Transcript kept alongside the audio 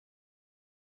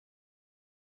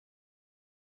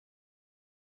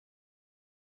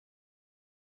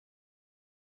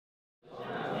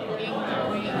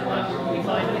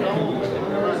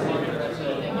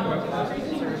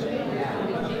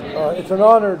It's an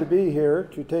honor to be here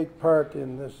to take part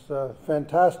in this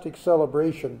fantastic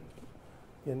celebration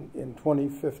in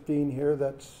 2015 here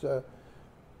that's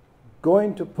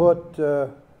going to put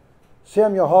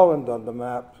Samuel Holland on the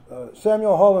map.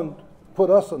 Samuel Holland put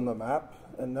us on the map,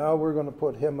 and now we're going to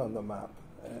put him on the map.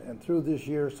 And through this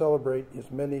year, celebrate his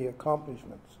many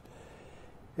accomplishments.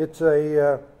 It's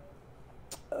a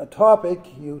topic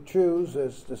you choose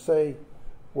is to say,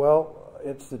 well,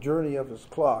 it's the journey of his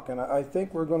clock. And I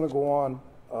think we're going to go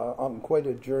on quite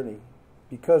a journey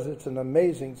because it's an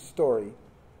amazing story.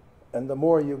 And the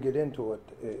more you get into it,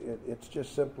 it's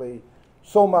just simply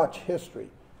so much history.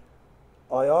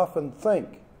 I often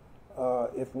think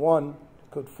if one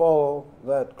could follow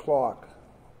that clock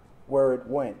where it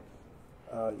went,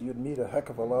 you'd meet a heck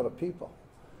of a lot of people.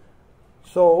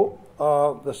 So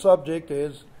the subject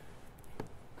is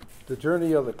the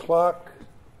journey of the clock,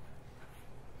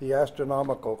 the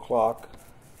astronomical clock,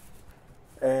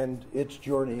 and its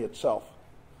journey itself.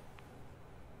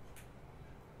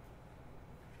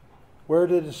 Where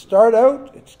did it start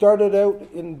out? It started out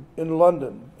in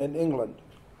London, in England.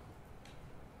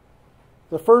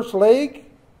 The first leg,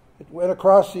 it went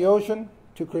across the ocean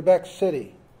to Quebec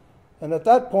City. And at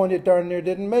that point, it darn near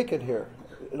didn't make it here.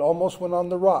 It almost went on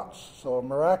the rocks. So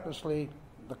miraculously,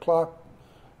 the clock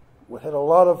had a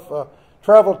lot of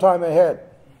travel time ahead.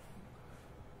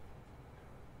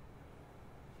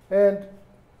 And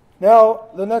now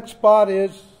the next spot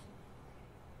is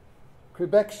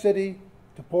Quebec City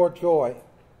to Port Joy,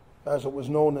 as it was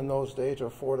known in those days, or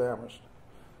Fort Amherst.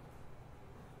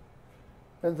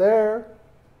 And there,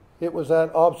 it was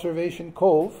at Observation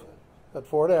Cove at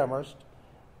Fort Amherst,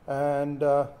 and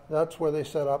that's where they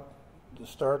set up to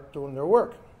start doing their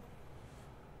work.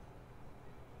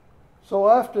 So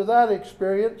after that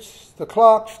experience, the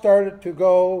clock started to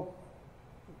go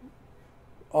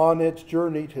on its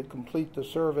journey to complete the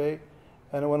survey,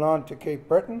 and it went on to Cape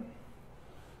Breton.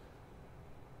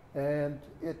 And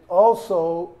it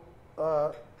also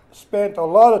spent a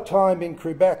lot of time in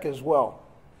Quebec as well.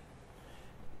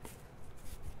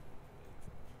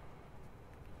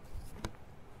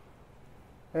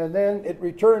 And then it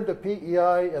returned to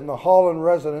PEI and the Holland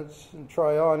residence in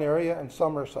Tryon area and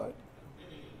Summerside.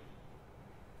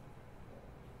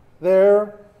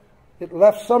 There, it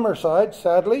left Summerside,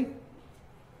 sadly,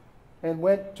 and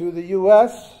went to the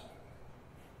U.S.,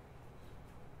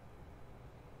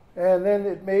 and then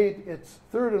it made its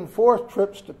third and fourth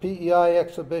trips to PEI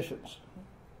exhibitions.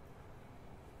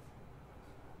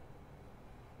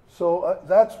 So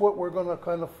that's what we're going to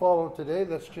kind of follow today.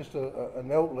 That's just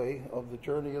an outlay of the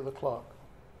journey of the clock.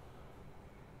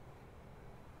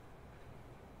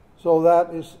 So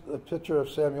that is a picture of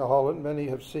Samuel Holland. Many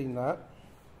have seen that.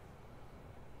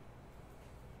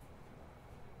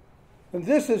 And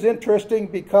this is interesting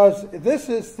because this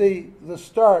is the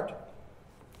start.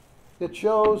 It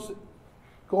shows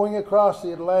going across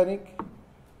the Atlantic,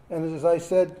 and as I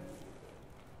said,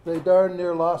 they darn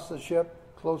near lost the ship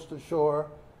close to shore,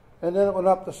 and then it went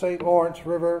up the St. Lawrence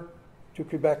River to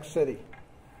Quebec City.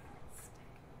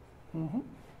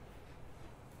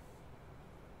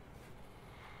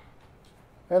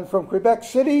 And from Quebec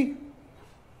City,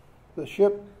 the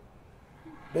ship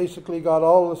basically got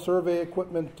all the survey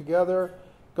equipment together,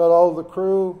 got all the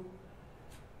crew,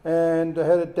 and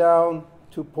headed down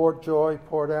to Port Joy,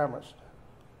 Port Amherst.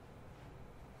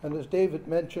 And as David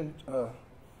mentioned,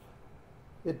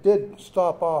 it did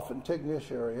stop off in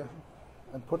Tignish area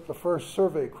and put the first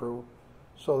survey crew.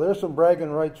 So there's some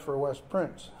bragging rights for West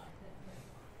Prince.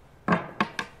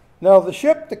 Now the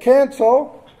ship, the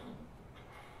Canso,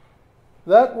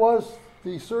 that was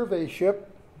the survey ship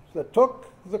that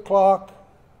took the clock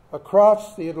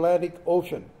across the Atlantic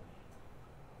Ocean.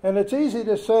 And it's easy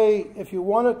to say, if you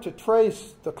wanted to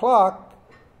trace the clock,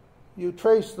 you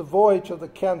trace the voyage of the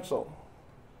Canso,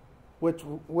 which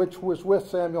was with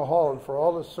Samuel Holland for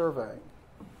all his surveying.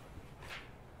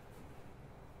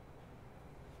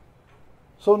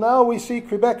 So now we see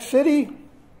Quebec City,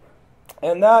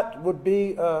 and that would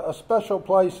be a special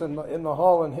place in the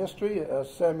Holland history, as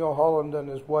Samuel Holland and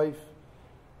his wife,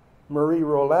 Marie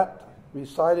Rolette,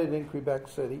 resided in Quebec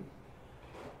City.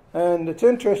 And it's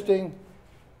interesting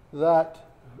that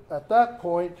at that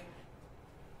point,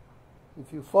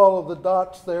 if you follow the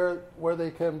dots there where they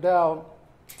came down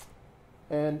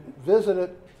and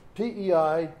visited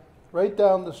PEI, right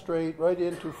down the strait, right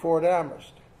into Fort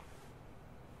Amherst.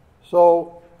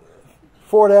 So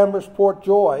Fort Amherst, Port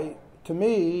Joy, to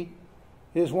me,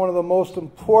 is one of the most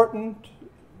important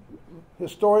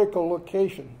historical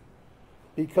locations,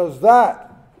 because that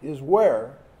is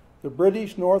where the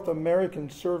British North American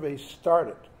survey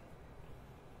started.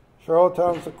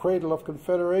 Charlottetown's the cradle of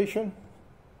Confederation.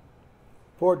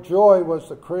 Fort Joy was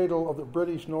the cradle of the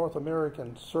British North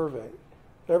American survey.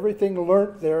 Everything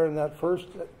learnt there in that first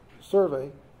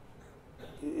survey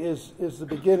is the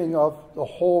beginning of the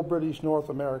whole British North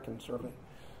American survey.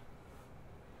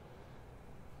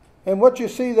 And what you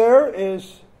see there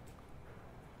is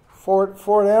Fort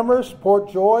Amherst, Fort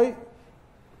Joy.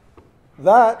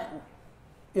 That,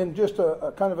 in just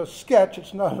a kind of a sketch,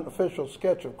 it's not an official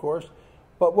sketch, of course,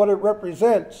 but what it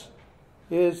represents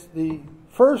is the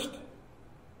first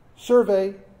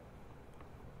survey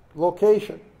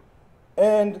location.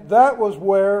 And that was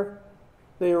where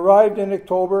they arrived in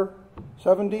October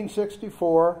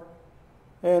 1764,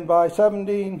 and by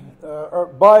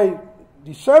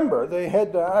December they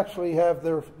had to actually have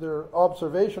their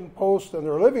observation post and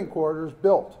their living quarters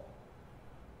built.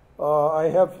 I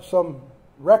have some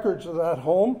records of that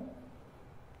home.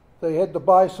 They had to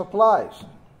buy supplies,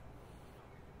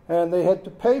 and they had to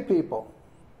pay people.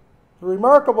 The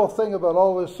remarkable thing about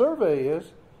all this survey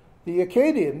is the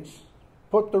Acadians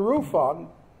put the roof on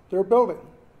their building.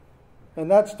 And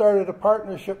that started a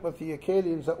partnership with the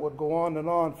Acadians that would go on and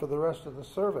on for the rest of the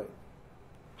survey.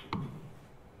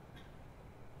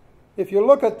 If you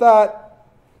look at that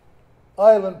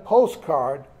island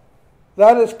postcard,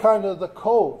 that is kind of the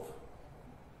cove,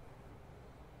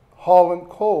 Holland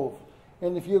Cove.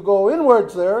 And if you go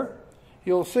inwards there,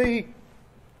 you'll see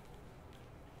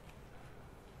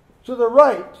to the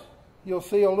right, you'll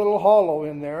see a little hollow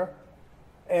in there.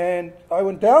 And I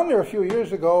went down there a few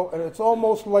years ago, and it's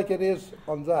almost like it is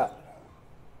on that.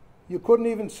 You couldn't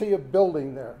even see a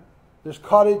building there. There's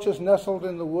cottages nestled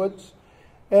in the woods.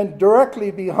 And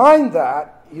directly behind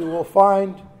that, you will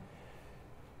find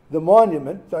the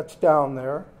monument that's down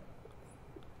there,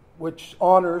 which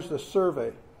honors the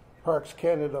survey, Parks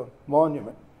Canada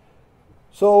monument.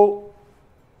 So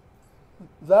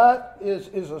that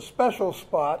is a special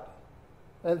spot.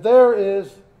 And there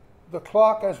is the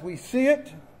clock as we see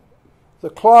it, the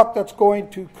clock that's going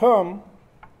to come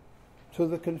to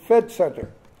the Confed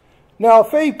Center. Now,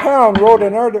 Fay Pound wrote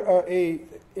an article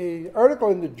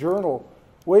in the Journal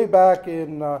way back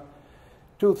in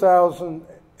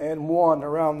 2001,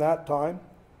 around that time.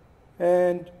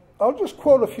 And I'll just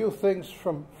quote a few things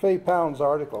from Fay Pound's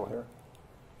article here.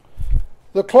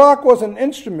 The clock was an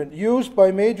instrument used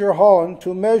by Major Holland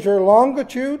to measure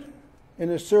longitude in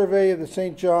a survey of the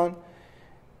St. John,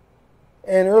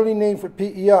 an early name for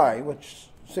PEI, which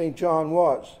St. John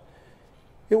was.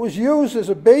 It was used as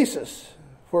a basis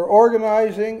for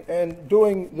organizing and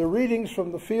doing the readings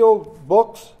from the field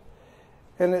books,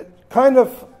 and it kind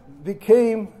of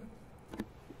became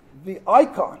the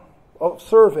icon of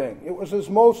surveying. It was his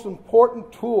most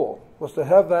important tool, was to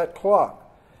have that clock.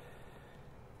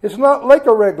 It's not like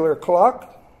a regular clock.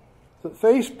 The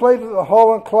faceplate of the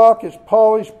Holland clock is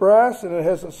polished brass, and it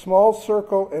has a small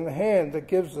circle and hand that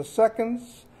gives the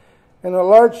seconds, and a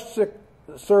large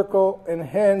circle and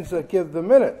hands that give the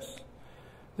minutes.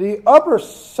 The upper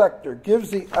sector gives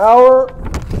the hour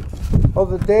of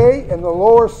the day, and the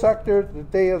lower sector the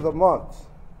day of the month.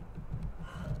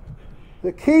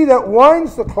 The key that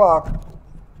winds the clock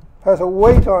has a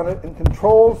weight on it and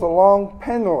controls the long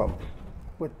pendulum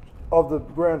of the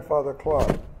grandfather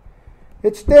clock.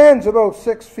 It stands about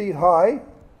 6 feet high.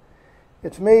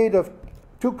 It's made of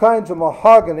two kinds of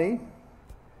mahogany,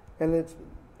 and it's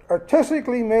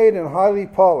artistically made and highly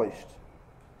polished.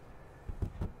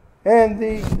 And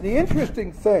the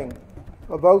interesting thing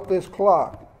about this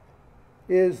clock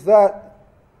is that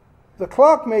the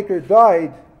clockmaker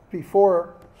died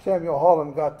before Samuel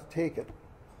Holland got to take it.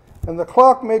 And the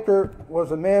clockmaker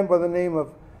was a man by the name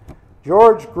of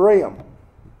George Graham.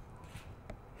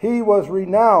 He was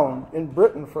renowned in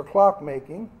Britain for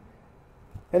clockmaking,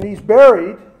 and he's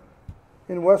buried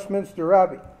in Westminster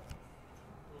Abbey.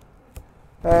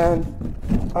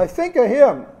 And I think of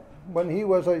him when he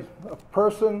was a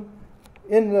person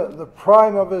in the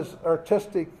prime of his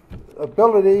artistic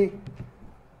ability.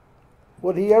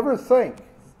 Would he ever think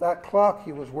that clock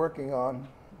he was working on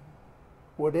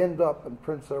would end up in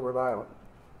Prince Edward Island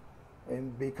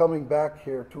and be coming back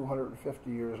here 250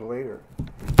 years later?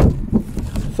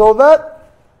 So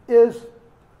that is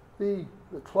the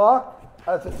clock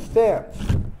as it stands.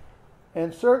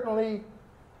 And certainly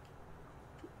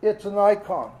it's an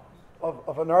icon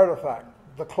of an artifact,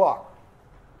 the clock.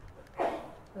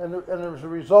 And as a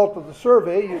result of the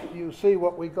survey, you see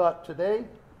what we got today.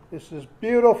 It's this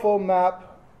beautiful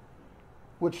map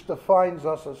which defines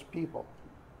us as people.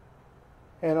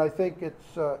 And I think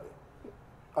it's,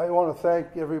 I want to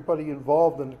thank everybody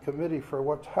involved in the committee for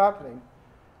what's happening.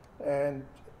 And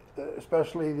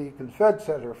especially the Confed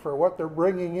Center, for what they're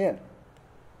bringing in.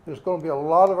 There's going to be a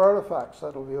lot of artifacts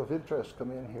that will be of interest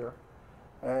come in here.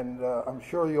 And I'm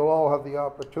sure you'll all have the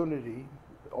opportunity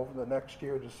over the next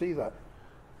year to see that.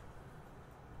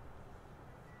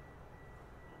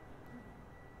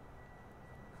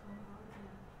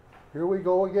 Here we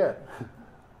go again.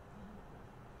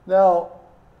 Now,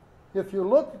 if you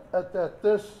look at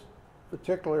this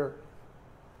particular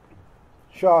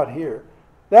shot here,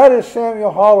 that is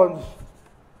Samuel Holland's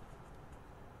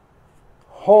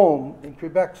home in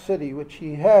Quebec City, which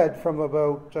he had from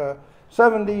about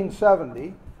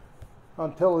 1770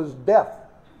 until his death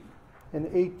in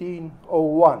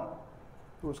 1801.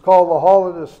 It was called the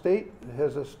Holland Estate. It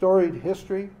has a storied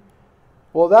history.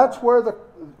 Well, that's where,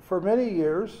 for many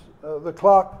years, the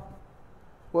clock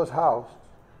was housed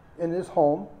in his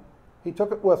home. He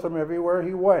took it with him everywhere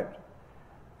he went.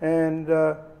 And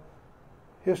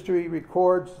history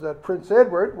records that Prince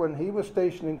Edward, when he was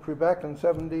stationed in Quebec in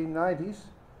 1790s,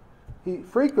 he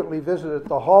frequently visited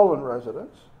the Holland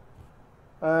residence,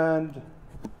 and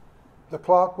the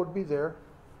clock would be there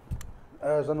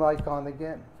as an icon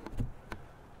again.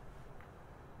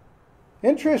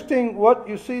 Interesting, what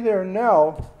you see there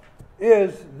now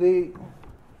is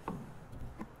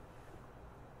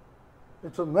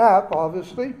it's a map,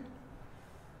 obviously.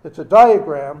 It's a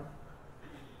diagram,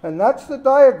 and that's the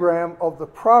diagram of the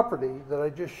property that I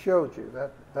just showed you,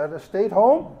 that estate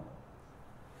home.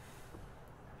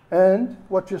 And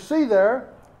what you see there,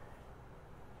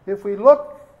 if we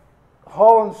look,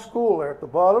 Holland School there at the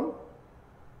bottom,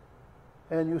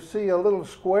 and you see a little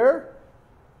square,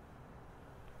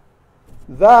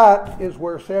 that is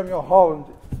where Samuel Holland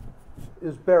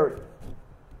is buried,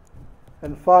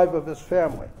 and 5 of his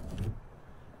family.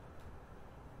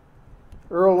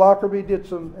 Earl Lockerbie did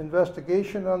some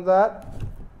investigation on that.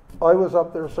 I was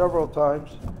up there several times.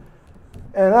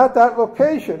 And at that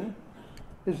location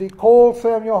is the Cole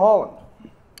Samuel Holland.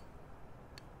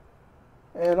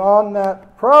 And on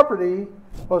that property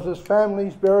was his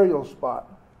family's burial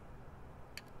spot.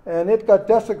 And it got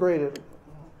desecrated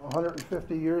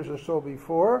 150 years or so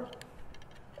before.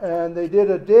 And they did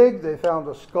a dig. They found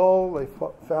a skull. They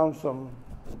found some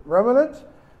remnants.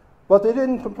 But they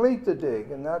didn't complete the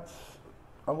dig. And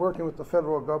I'm working with the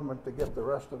federal government to get the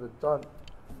rest of it done.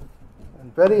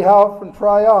 And Betty Howe from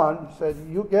Tryon said,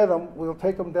 you get them, we'll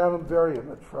take them down and bury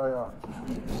them at Tryon.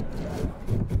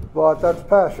 But that's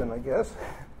passion, I guess.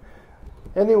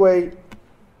 Anyway,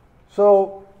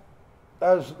 so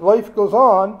as life goes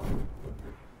on,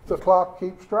 the clock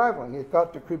keeps traveling. It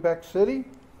got to Quebec City,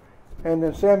 and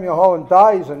then Samuel Holland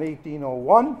dies in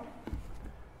 1801.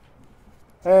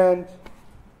 And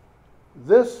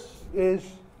this is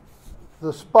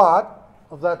the spot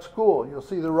of that school. You'll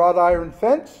see the wrought iron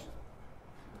fence.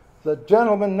 The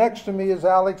gentleman next to me is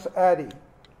Alex Addy,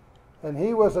 and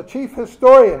he was a chief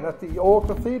historian at the old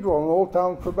cathedral in Old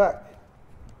Town, Quebec.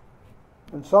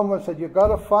 And someone said, you've got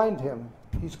to find him.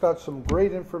 He's got some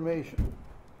great information.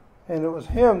 And it was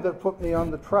him that put me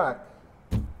on the track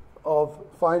of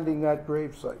finding that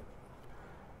gravesite.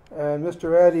 And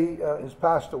Mr. Addy has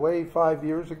passed away 5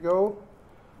 years ago.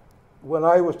 When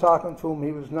I was talking to him,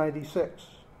 he was 96.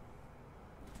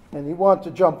 And he wanted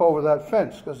to jump over that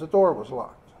fence because the door was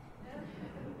locked.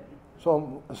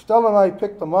 So Estelle and I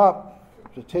picked him up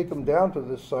to take him down to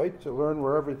this site to learn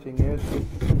where everything is.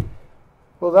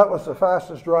 Well, that was the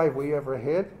fastest drive we ever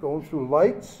had, going through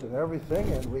lights and everything.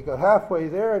 And we got halfway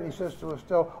there, and he says to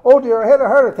Estelle, oh dear, I had a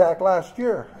heart attack last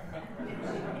year.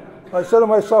 I said to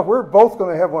myself, we're both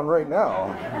going to have one right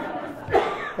now.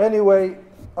 Anyway,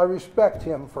 I respect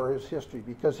him for his history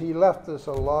because he left us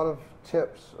a lot of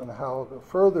tips on how to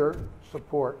further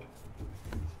support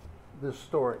this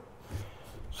story.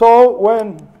 So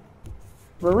when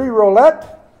Marie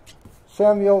Rolette,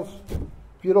 Samuel's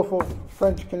beautiful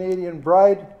French-Canadian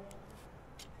bride,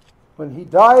 when he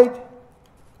died,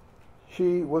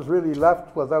 she was really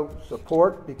left without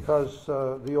support because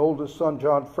the oldest son,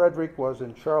 John Frederick, was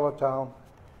in Charlottetown.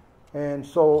 And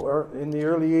so in the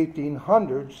early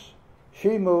 1800s,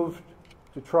 she moved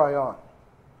to Tryon.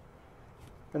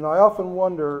 And I often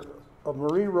wonder of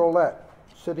Marie Rolette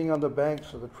sitting on the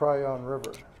banks of the Tryon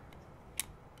River,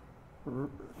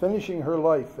 finishing her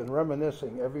life and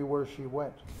reminiscing everywhere she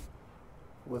went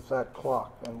with that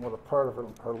clock and what a part of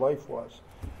her life was.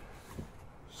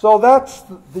 So that's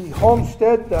the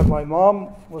homestead that my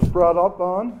mom was brought up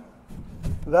on.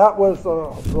 That was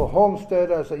the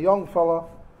homestead as a young fella.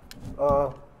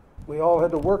 We all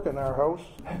had to work in our house.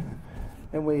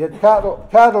 And we had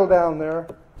cattle down there.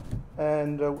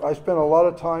 And I spent a lot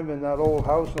of time in that old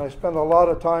house. And I spent a lot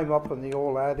of time up in the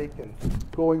old attic and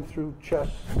going through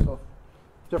chests of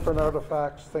different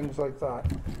artifacts, things like that.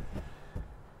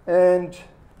 And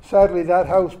sadly, that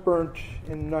house burnt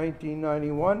in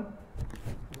 1991.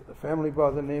 A family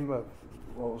by the name of,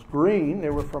 well, it was Green. They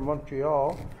were from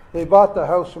Montreal. They bought the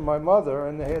house from my mother,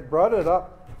 and they had brought it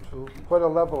up to quite a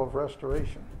level of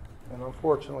restoration. And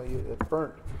unfortunately, it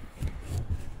burnt.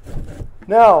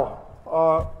 Now,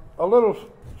 a little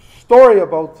story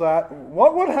about that.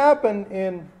 What would happen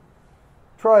in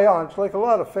Tryon? It's like a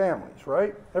lot of families,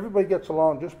 right? Everybody gets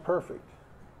along just perfect.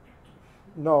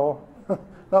 No,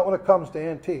 not when it comes to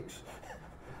antiques.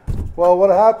 Well, what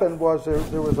happened was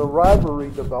there was a rivalry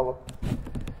developed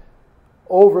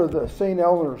over the St.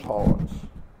 Eleanor's Hollands.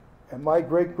 And my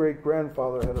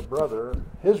great-great-grandfather had a brother.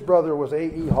 His brother was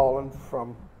A.E. Holland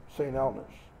from St. Eleanor's.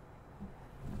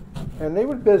 And they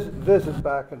would visit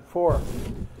back and forth.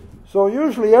 So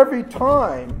usually every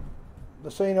time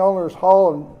the St. Eleanor's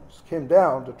Hollands came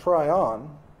down to try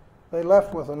on, they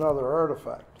left with another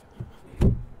artifact.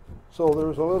 So there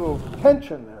was a little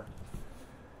tension there.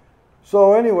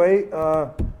 So anyway,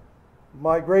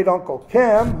 my great-uncle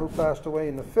Cam, who passed away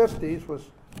in the 50s, was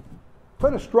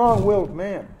quite a strong-willed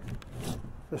man.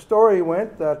 The story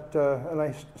went that, and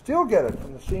I still get it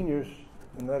from the seniors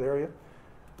in that area,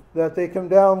 that they come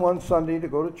down one Sunday to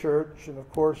go to church, and of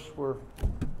course we're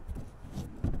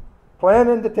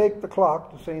planning to take the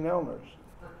clock to St. Eleanor's.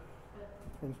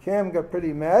 And Cam got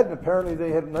pretty mad, and apparently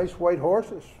they had nice white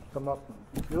horses come up,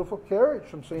 beautiful carriage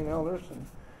from St. Eleanor's. And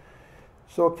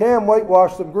so Cam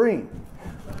whitewashed them green.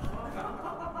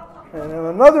 And on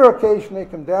another occasion they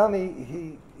come down,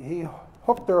 he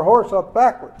hooked their horse up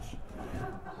backwards.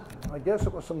 I guess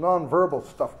it was some nonverbal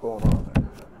stuff going on there.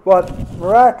 But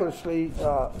miraculously,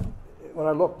 when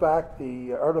I look back,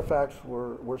 the artifacts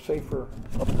were safer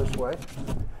up this way.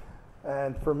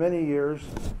 And for many years,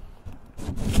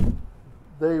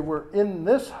 they were in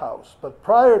this house. But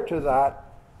prior to that,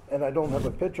 and I don't have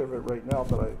a picture of it right now,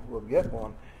 but I will get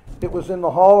one, it was in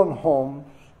the Holland homes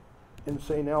in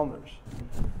St. Eleanor's.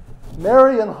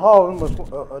 Marion Holland was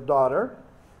a daughter,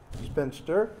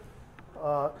 spinster.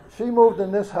 She moved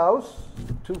in this house,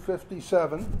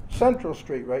 257 Central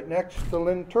Street, right next to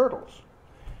Lynn Turtles.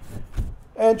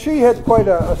 And she had quite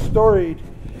a storied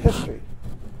history.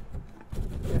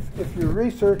 If you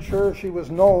research her, she was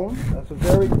known as a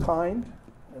very kind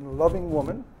and loving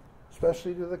woman,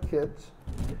 especially to the kids.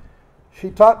 She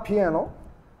taught piano,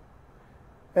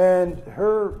 and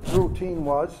her routine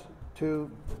was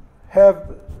to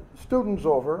have students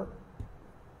over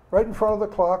right in front of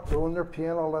the clock doing their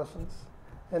piano lessons.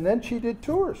 And then she did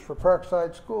tours for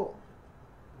Parkside School.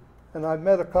 And I've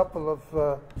met a couple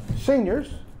of seniors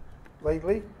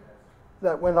lately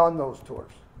that went on those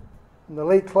tours. And the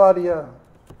late Claudia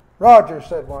Rogers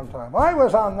said one time, I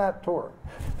was on that tour.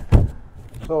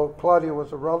 So Claudia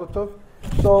was a relative.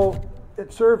 So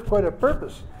it served quite a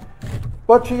purpose.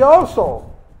 But she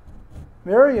also,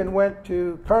 Marion went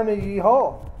to Carnegie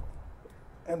Hall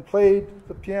and played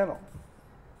the piano.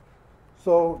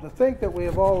 So to think that we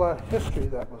have all that history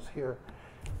that was here.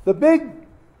 The big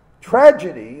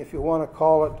tragedy, if you want to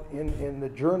call it, in the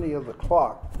journey of the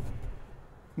clock,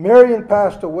 Marion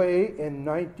passed away in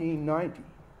 1990.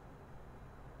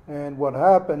 And what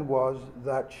happened was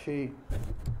that she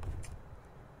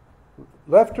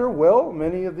left her will.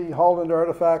 Many of the Holland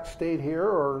artifacts stayed here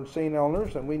or in St.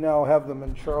 Eleanor's, and we now have them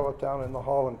in Charlottetown in the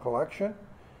Holland collection.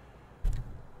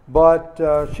 But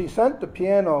she sent the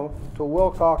piano to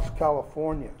Wilcox,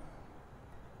 California,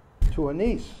 to a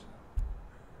niece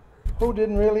who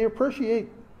didn't really appreciate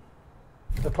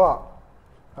the clock.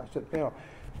 I said piano.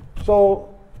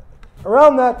 So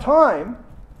around that time,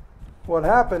 what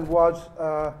happened was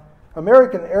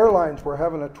American Airlines were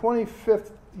having a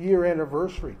 25th year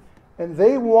anniversary, and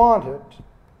they wanted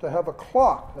to have a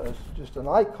clock as just an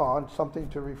icon, something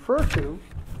to refer to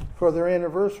for their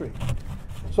anniversary.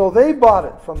 So they bought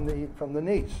it from the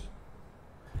niece.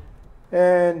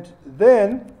 And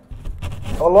then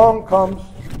along comes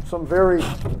some very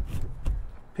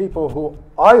people who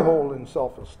I hold in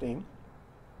self-esteem.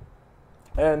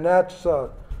 And that's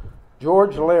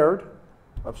George Laird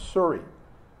of Surrey.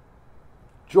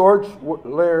 George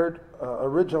Laird,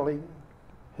 originally,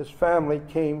 his family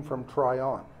came from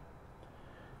Tryon.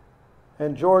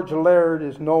 And George Laird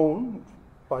is known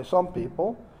by some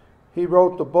people. He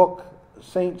wrote the book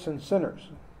Saints and Sinners,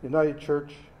 United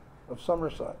Church of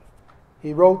Summerside.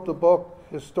 He wrote the book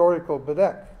Historical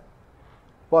Bedeck.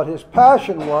 But his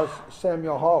passion was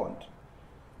Samuel Holland.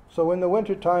 So in the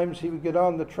winter times, he would get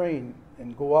on the train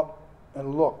and go up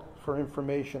and look for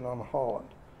information on Holland.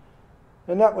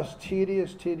 And that was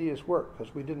tedious work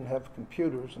because we didn't have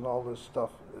computers and all this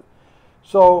stuff.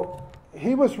 So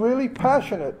he was really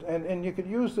passionate, and you could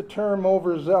use the term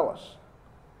overzealous.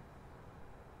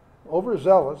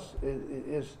 Overzealous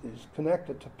is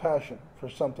connected to passion for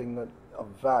something that of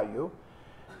value.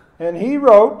 And he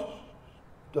wrote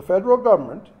the federal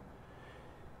government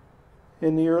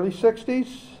in the early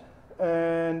 60s,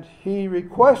 and he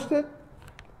requested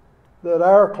that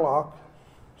our clock,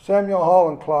 Samuel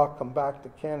Holland clock, come back to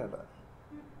Canada.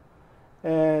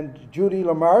 And Judy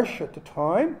LaMarche at the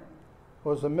time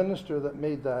was the minister that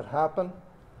made that happen.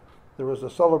 There was a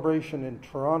celebration in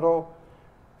Toronto,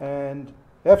 and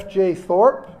F.J.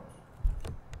 Thorpe,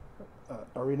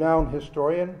 a renowned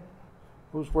historian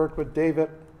who's worked with David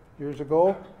years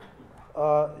ago,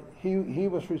 he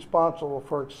was responsible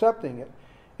for accepting it.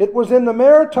 It was in the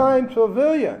Maritime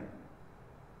Pavilion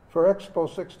for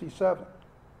Expo 67.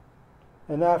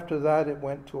 And after that, it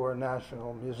went to our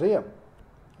National Museum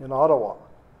in Ottawa.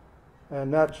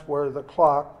 And that's where the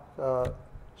clock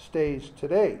stays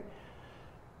today.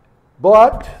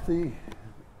 But the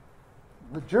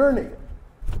journey,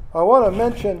 I want to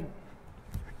mention,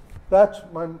 that's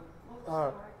my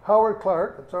Howard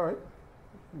Clark. That's all right.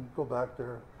 You can go back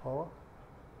there, Paula.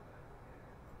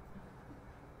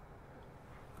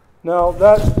 Now,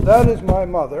 that is my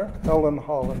mother, Helen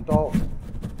Holland Dalton.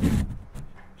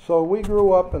 So we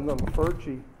grew up in the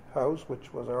Lafergie house,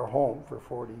 which was our home for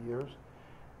 40 years.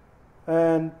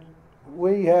 And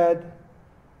we had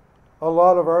a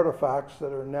lot of artifacts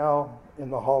that are now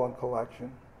in the Holland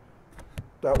collection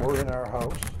that were in our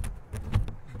house.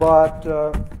 But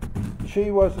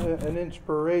she was an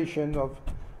inspiration of,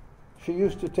 she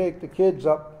used to take the kids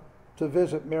up to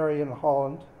visit Marion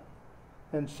Holland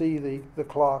and see the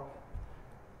clock.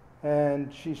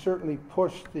 And she certainly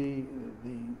pushed the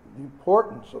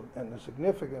importance and the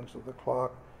significance of the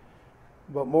clock.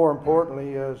 But more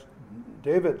importantly, as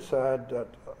David said, that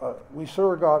we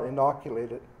sort of got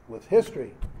inoculated with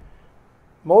history.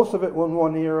 Most of it went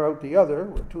one ear out the other.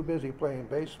 We're too busy playing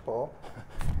baseball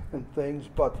and things,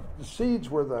 but the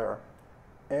seeds were there.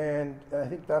 And I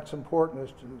think that's important,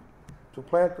 is to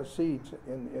plant the seeds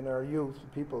in our youth,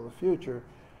 the people of the future,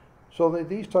 so that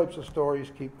these types of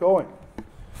stories keep going.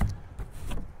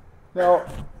 Now,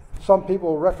 some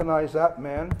people recognize that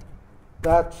man.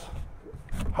 That's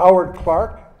Howard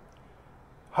Clark.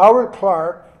 Howard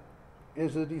Clark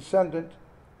is a descendant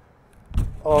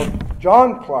of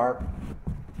John Clark,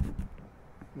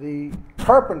 the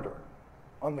carpenter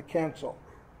on the Cancel.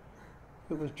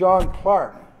 It was John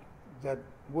Clark that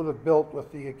would have built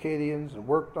with the Acadians and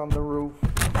worked on the roof.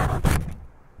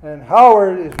 And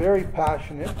Howard is very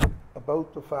passionate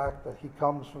about the fact that he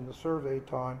comes from the survey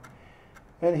time.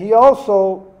 And he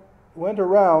also went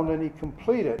around and he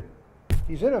completed,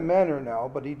 he's in a manor now,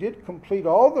 but he did complete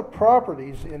all the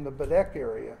properties in the Bedeck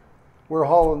area where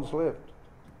Hollands lived,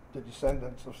 the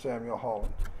descendants of Samuel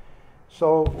Holland.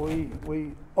 So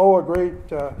we owe a great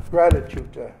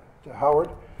gratitude to Howard.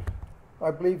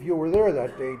 I believe you were there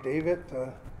that day, David.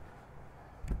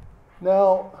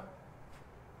 Now,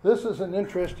 this is an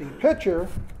interesting picture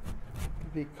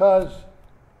because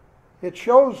it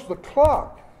shows the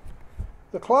clock.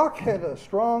 The clock had a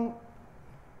strong,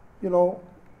 it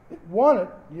wanted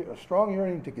a strong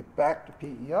yearning to get back to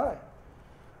PEI.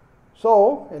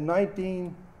 So, in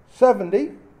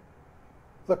 1970,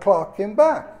 the clock came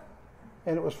back.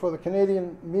 And it was for the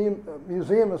Canadian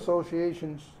Museum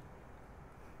Association's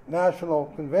National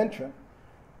Convention.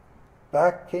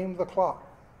 Back came the clock.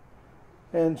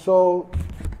 And so,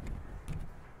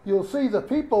 you'll see the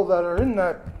people that are in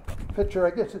that picture.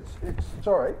 I guess it's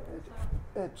all right.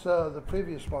 It's the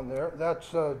previous one there.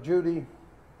 That's Judy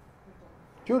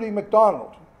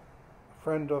MacDonald, a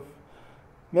friend of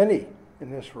many in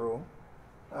this room,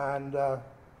 and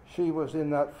she was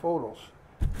in that photos.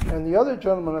 And the other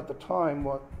gentleman at the time,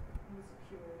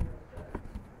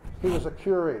 he was a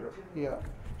curator. Yeah.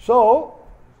 So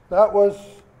that was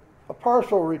a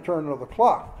partial return of the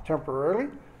clock temporarily.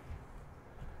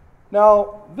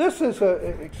 Now this is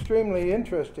an extremely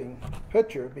interesting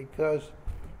picture because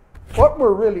what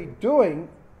we're really doing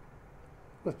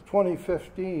with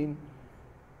 2015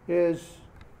 is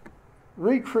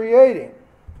recreating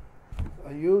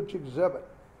a huge exhibit.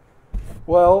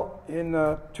 Well,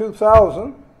 in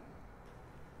 2000,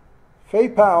 Fay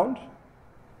Pound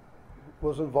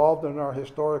was involved in our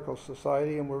historical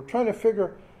society, and we were trying to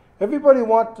figure, everybody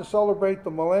wanted to celebrate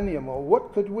the millennium. Well,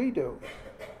 what could we do?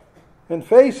 And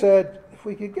Fay said, if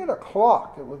we could get a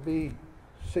clock, it would be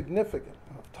significant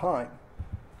of time.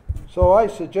 So I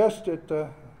suggested,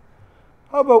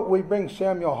 how about we bring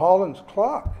Samuel Holland's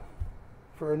clock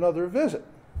for another visit?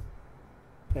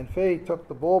 And Fay took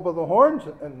the bull by the horns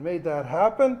and made that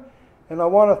happen. And I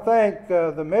want to thank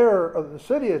the mayor of the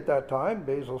city at that time,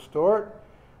 Basil Stewart,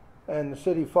 and the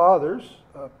city fathers,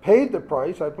 paid the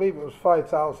price, I believe it was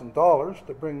 $5,000,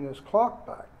 to bring this clock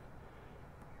back.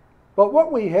 But what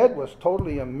we had was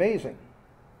totally amazing.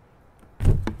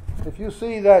 If you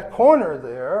see that corner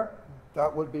there,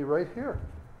 that would be right here.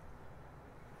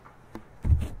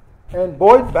 And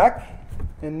Boyd Beck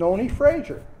and Noni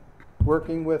Fraser,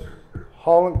 working with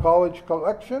Holland College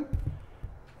Collection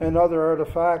and other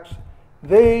artifacts,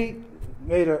 they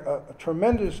made a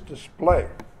tremendous display.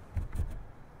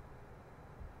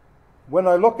 When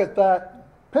I look at that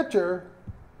picture,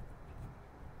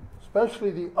 especially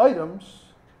the items,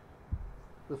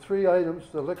 the three items,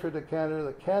 the liquor decanter,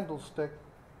 the candlestick,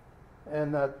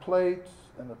 and that plate,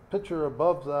 and the picture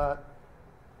above that,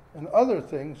 and other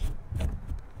things,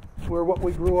 were what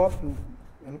we grew up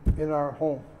in our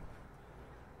home.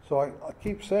 So I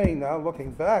keep saying now,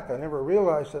 looking back, I never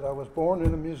realized that I was born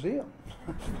in a museum.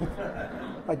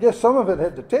 I guess some of it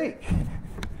had to take.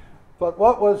 But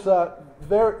what was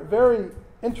very, very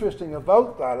interesting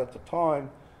about that at the time,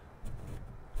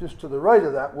 just to the right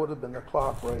of that would have been the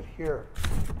clock right here.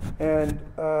 And,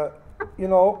 you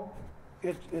know,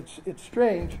 it's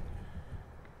strange.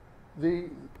 You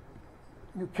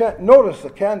can't notice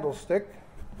the candlestick,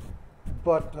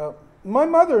 but my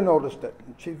mother noticed it.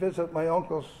 She visited my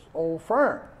uncle's old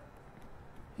farm.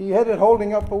 He had it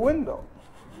holding up a window.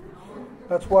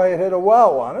 That's why it had a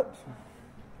wow on it.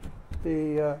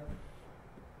 The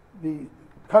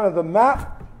kind of the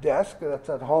map desk that's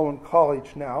at Holland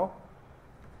College now,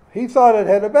 he thought it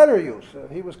had a better use.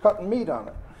 He was cutting meat on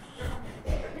it.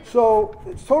 So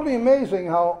it's totally amazing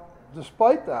how,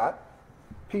 despite that,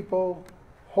 people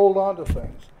hold on to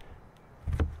things.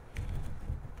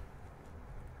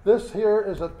 This here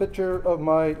is a picture of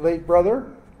my late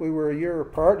brother. We were a year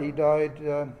apart. He died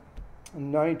in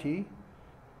 90.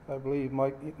 I believe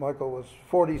Michael was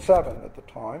 47 at the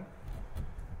time.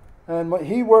 And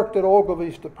he worked at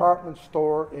Ogilvy's department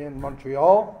store in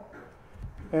Montreal.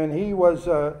 And he was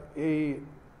he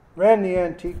ran the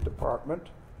antique department,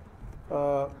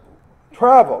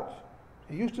 traveled.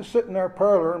 He used to sit in our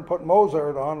parlor and put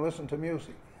Mozart on and listen to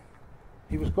music.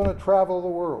 He was going to travel the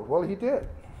world. Well, he did.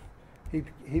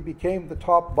 He became the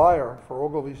top buyer for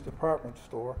Ogilvy's department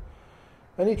store.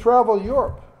 And he traveled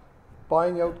Europe,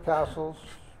 buying out castles,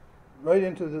 right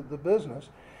into the business.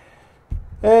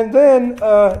 And then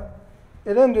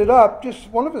it ended up, just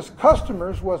one of his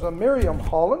customers was a Miriam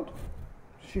Holland.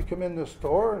 She came in the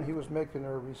store and he was making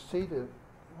her receipt.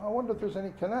 I wonder if there's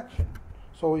any connection.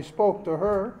 So he spoke to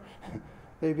her.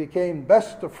 They became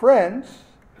best of friends.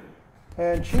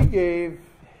 And she gave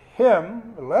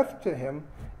him, left to him,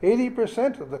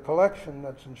 80% of the collection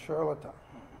that's in Charlottetown.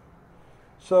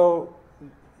 So,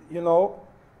 you know,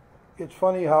 it's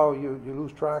funny how you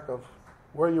lose track of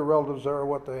where your relatives are,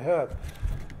 what they had.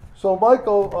 So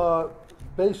Michael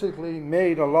basically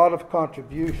made a lot of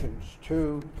contributions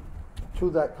to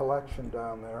that collection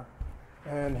down there.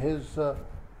 And his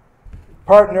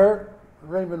partner,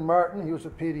 Raymond Martin, he was a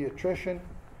pediatrician,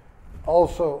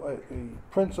 also a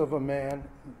prince of a man.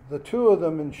 The two of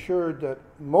them ensured that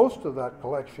most of that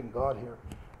collection got here.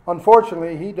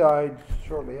 Unfortunately, he died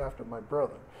shortly after my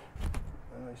brother.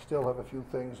 And I still have a few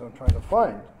things I'm trying to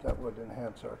find that would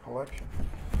enhance our collection.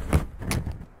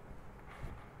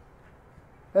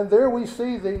 And there we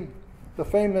see the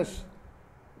famous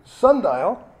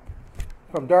sundial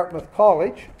from Dartmouth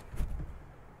College.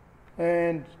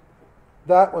 And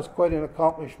that was quite an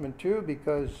accomplishment too,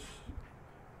 because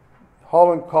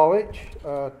Holland College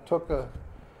took a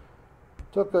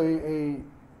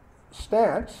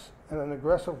stance, and an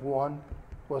aggressive one,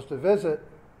 was to visit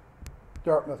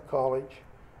Dartmouth College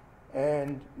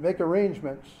and make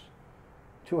arrangements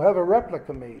to have a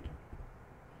replica made.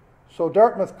 So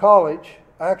Dartmouth College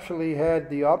actually had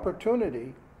the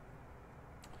opportunity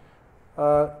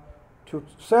to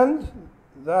send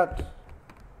that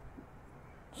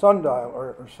sundial,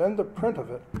 or send the print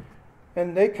of it,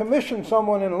 and they commissioned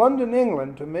someone in London,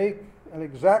 England, to make an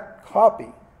exact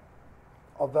copy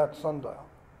of that sundial.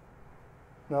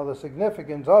 Now the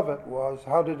significance of it was,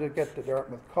 how did it get to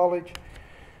Dartmouth College?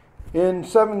 In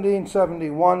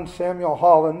 1771, Samuel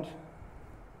Holland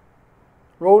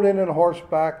rode in on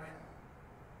horseback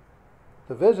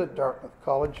to visit Dartmouth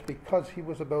College because he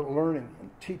was about learning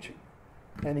and teaching.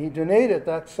 And he donated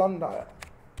that sundial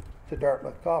to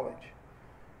Dartmouth College.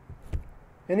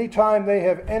 Anytime they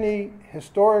have any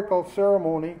historical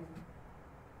ceremony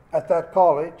at that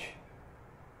college,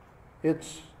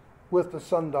 it's with the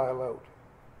sundial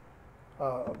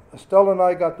out. Estelle and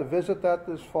I got to visit that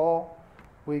this fall.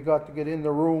 We got to get in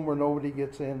the room where nobody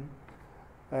gets in.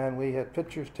 and we had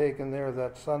pictures taken there of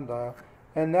that sundial.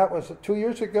 And that was 2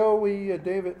 years ago,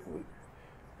 David,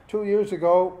 2 years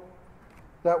ago,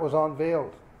 that was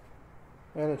unveiled.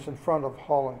 And it's in front of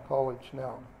Holland College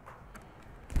now.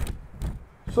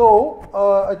 So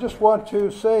I just want to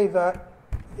say that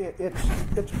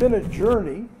it's been a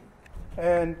journey,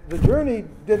 and the journey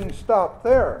didn't stop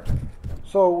there.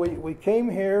 So we came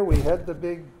here, we had the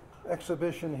big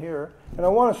exhibition here, and I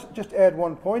want to just add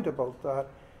one point about that.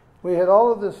 We had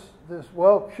all of this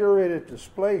well-curated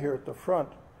display here at the front,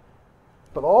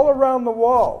 but all around the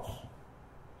walls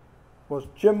was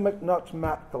Jim McNutt's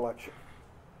map collection.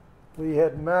 We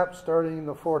had maps starting in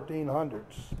the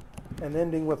 1400s and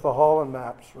ending with the Holland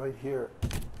maps right here.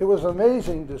 It was an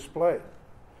amazing display,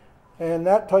 and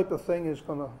that type of thing is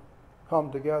going to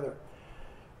come together.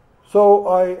 So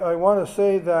I want to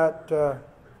say that,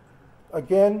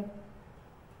 again,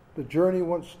 the journey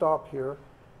won't stop here.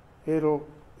 It'll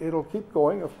keep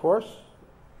going, of course,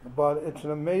 but it's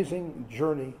an amazing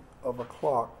journey of a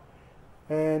clock.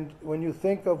 And when you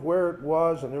think of where it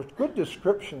was, and there's good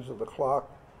descriptions of the clock,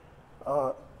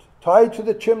 tied to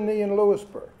the chimney in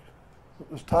Lewisburg.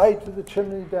 It was tied to the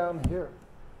chimney down here.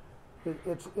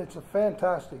 It's a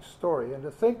fantastic story. And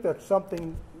to think that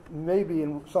something maybe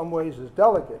in some ways is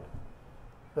delicate,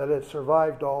 that it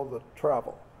survived all the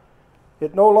travel.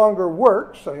 It no longer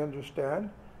works, I understand.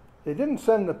 They didn't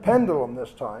send the pendulum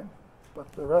this time, but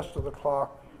the rest of the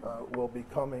clock will be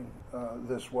coming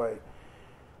this way.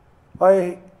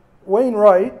 Wayne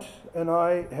Wright and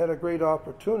I had a great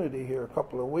opportunity here a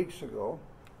couple of weeks ago.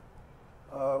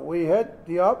 We had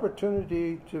the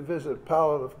opportunity to visit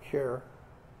palliative care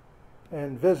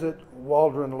and visit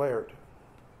Waldron Laird.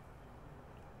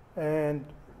 And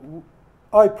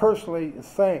I personally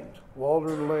thanked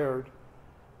Waldron Laird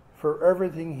for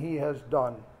everything he has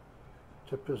done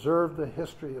to preserve the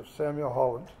history of Samuel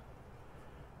Holland.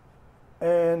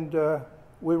 And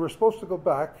we were supposed to go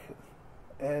back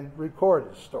and record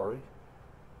his story,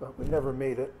 but we never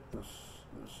made it, the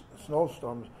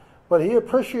snowstorms. But he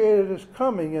appreciated his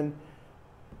coming, and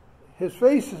his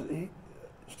face is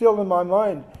still in my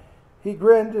mind. He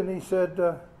grinned and he said,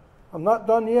 I'm not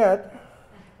done yet.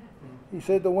 He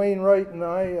said to Wayne Wright and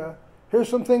I, here's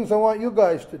some things I want you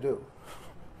guys to do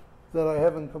that I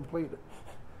haven't completed.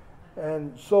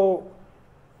 And so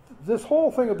this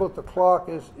whole thing about the clock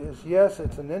is yes,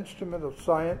 it's an instrument of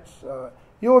science.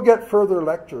 You will get further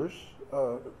lectures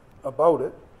about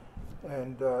it,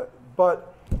 and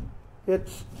but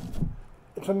it's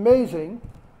amazing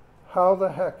how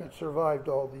the heck it survived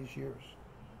all these years.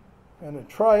 And at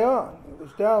Tryon, it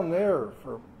was down there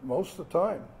for most of the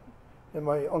time. In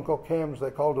my Uncle Cam's, they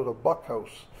called it a buck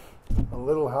house, a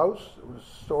little house. It was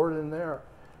stored in there,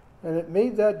 and it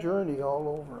made that journey all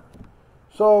over.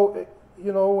 So,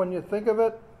 you know, when you think of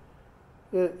it,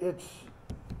 it's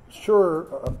sure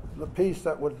the piece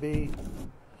that would be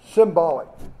symbolic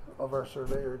of our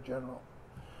Surveyor General.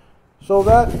 So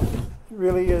that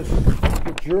really is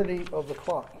the journey of the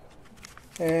clock.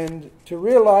 And to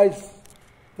realize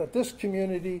that this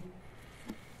community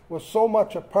was so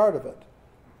much a part of it,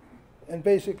 and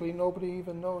basically nobody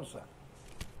even knows that.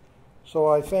 So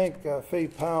I thank Faye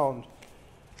Pound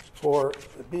for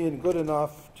being good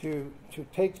enough to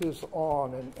take this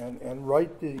on and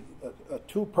write a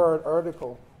two-part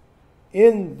article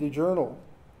in the journal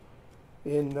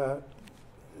in the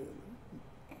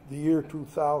year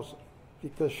 2000,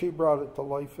 because she brought it to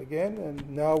life again, and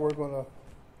now we're going to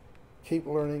keep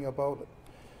learning about it.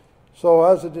 So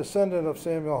as a descendant of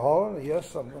Samuel Holland,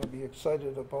 yes, I'm going to be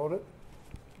excited about it.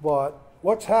 But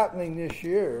what's happening this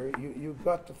year, you've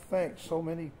got to thank so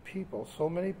many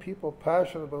people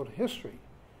passionate about history,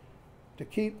 to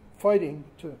keep fighting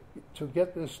to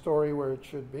get this story where it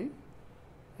should be.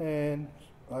 And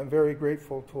I'm very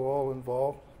grateful to all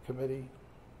involved, committee,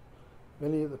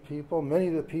 many of the people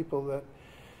that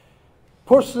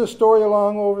pushed this story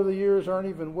along over the years aren't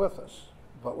even with us.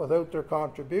 But without their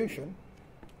contribution,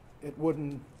 it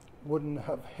wouldn't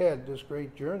have had this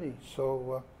great journey.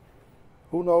 So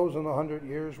who knows in 100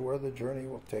 years where the journey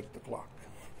will take the clock.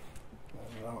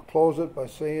 And I'll close it by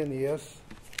saying, yes,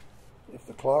 if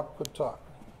the clock could talk.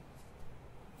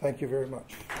 Thank you very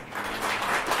much.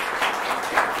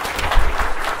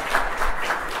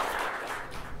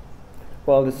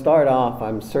 Well, to start off,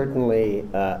 I'm certainly,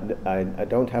 I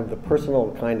don't have the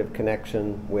personal kind of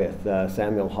connection with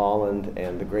Samuel Holland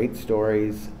and the great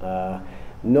stories,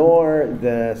 nor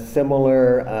the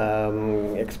similar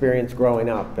experience growing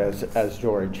up as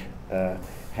George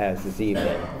has this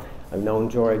evening. I've known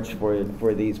George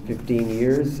for these 15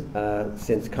 years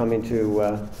since coming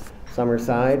to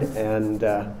Summerside, and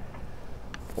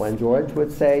when George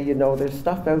would say, you know, there's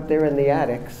stuff out there in the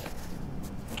attics.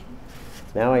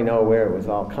 Now I know where it was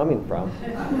all coming from.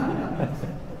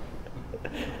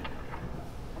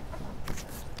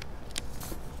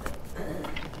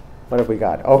 What have we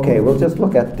got? Okay, we'll just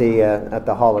look at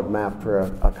the Holland map for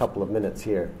a couple of minutes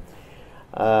here.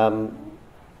 The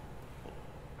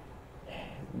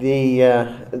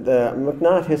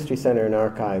McNaught History Center and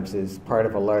Archives is part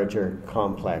of a larger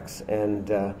complex,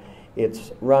 and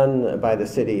it's run by the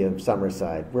city of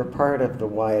Summerside. We're part of the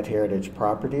Wyatt Heritage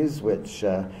Properties, which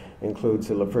includes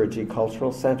the Lafergie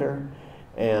Cultural Center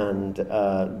and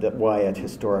the Wyatt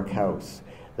Historic House.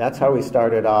 That's how we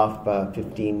started off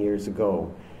 15 years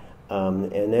ago.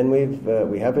 And then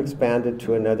we have expanded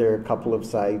to another couple of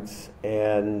sites,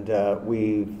 and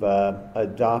we've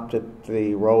adopted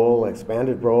the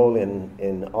expanded role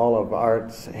in all of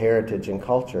arts, heritage, and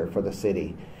culture for the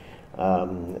city.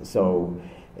 And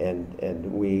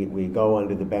we go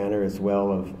under the banner as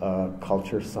well of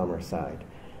Culture Summerside.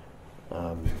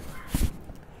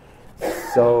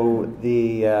 So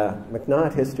the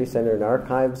McNaught History Center and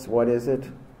Archives, what is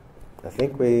it? I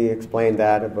think we explained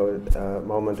that about a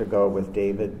moment ago with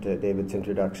David's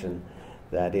introduction,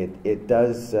 that it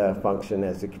does function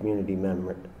as a community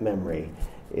memory.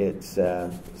 It's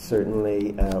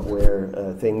certainly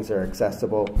where things are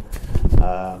accessible,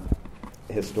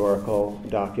 historical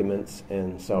documents,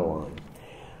 and so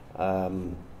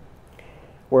on.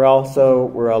 We're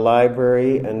a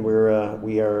library, and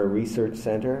we are a research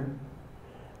center.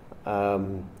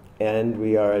 And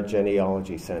we are a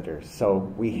genealogy center.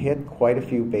 So we hit quite a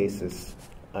few bases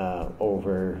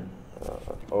over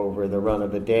the run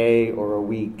of a day or a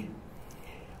week.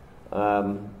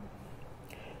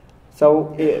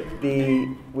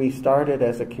 We started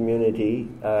as a community,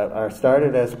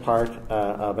 started as part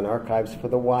of an archives for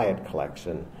the Wyatt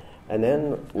collection. And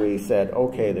then we said,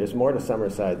 okay, there's more to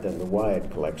Summerside than the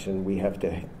Wyatt collection. We have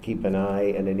to keep an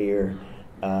eye and an ear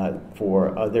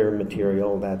for other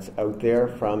material that's out there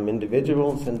from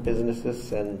individuals and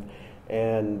businesses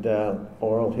and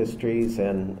oral histories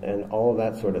and all of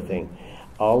that sort of thing.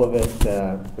 All of it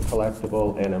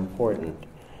collectible and important.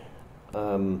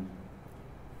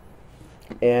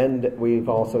 And we've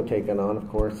also taken on, of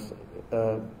course,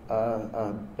 a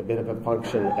bit of a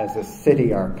function as a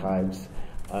city archives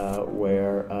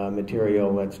where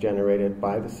material that's generated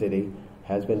by the city,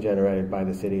 has been generated by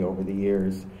the city over the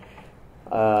years,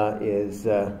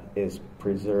 is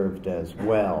preserved as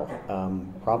well.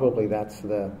 Probably that's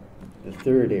the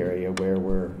third area where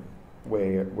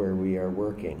we are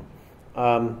working.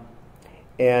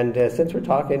 And since we're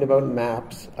talking about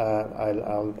maps,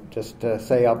 I'll just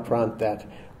say up front that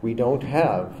we don't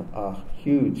have a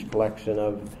huge collection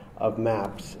of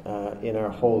maps in our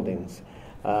holdings,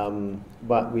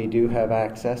 but we do have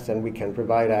access, and we can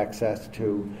provide access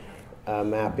to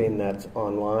mapping that's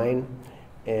online.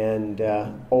 And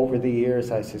over the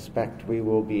years, I suspect we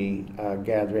will be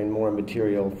gathering more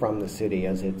material from the city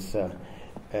as its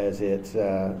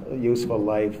useful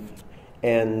life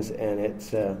ends and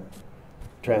it's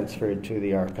transferred to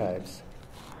the archives.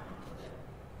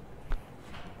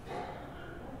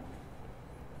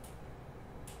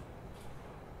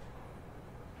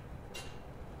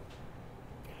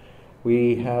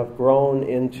 We have grown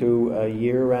into a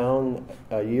year-round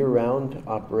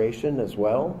operation as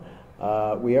well.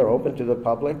 We are open to the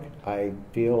public. I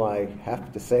feel I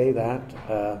have to say that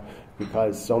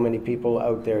because so many people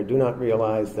out there do not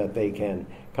realize that they can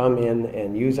come in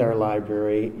and use our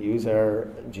library, use our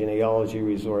genealogy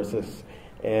resources,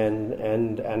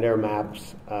 and our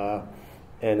maps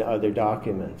and other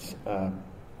documents.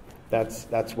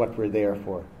 That's what we're there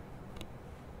for.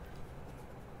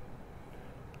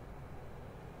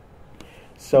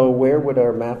 So where would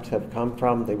our maps have come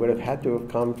from? They would have had to have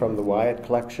come from the Wyatt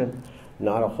collection.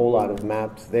 Not a whole lot of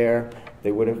maps there.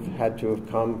 They would have had to have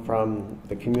come from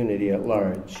the community at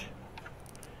large.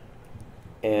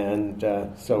 And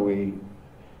so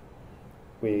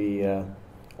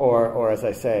or as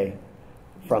I say,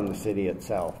 from the city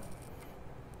itself.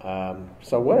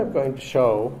 So what I'm going to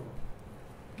show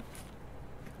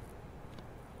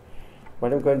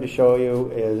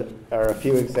you are a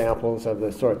few examples of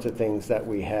the sorts of things that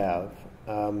we have.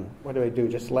 What do I do?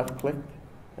 Just left click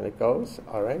and it goes?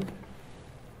 All right.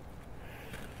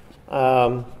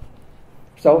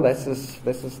 So this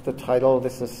is the title.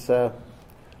 This is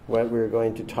what we're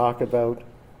going to talk about.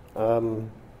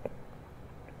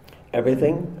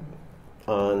 Everything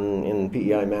in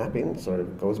PEI mapping sort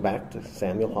of goes back to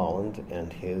Samuel Holland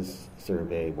and his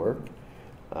survey work.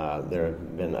 There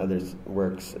have been other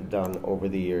works done over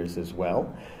the years as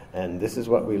well, and this is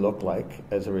what we look like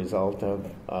as a result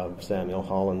of Samuel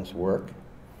Holland's work.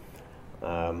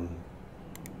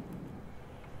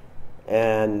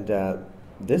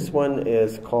 This one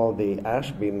is called the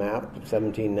Ashby Map of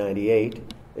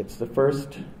 1798. It's the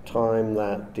first time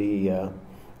that the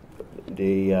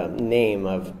name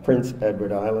of Prince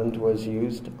Edward Island was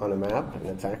used on a map, and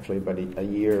it's actually about a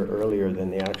year earlier than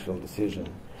the actual decision.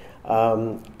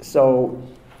 So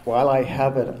while I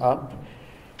have it up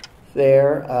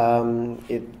there,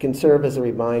 it can serve as a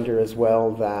reminder as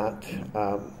well that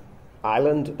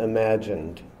Island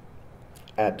Imagined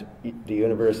at the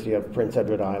University of Prince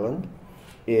Edward Island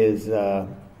is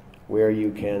where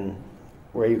you can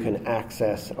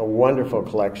access a wonderful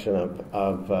collection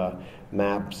of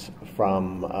maps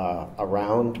from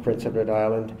around Prince Edward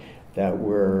Island that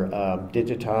were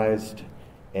digitized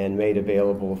and made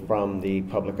available from the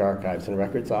Public Archives and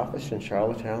Records Office in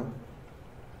Charlottetown.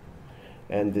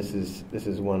 And this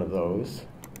is one of those.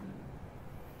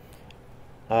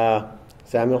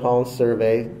 Samuel Holland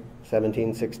Survey,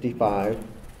 1765.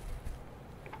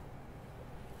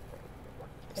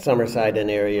 Summerside and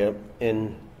area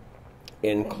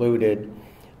included,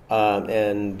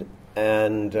 and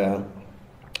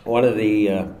one of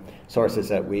the sources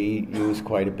that we use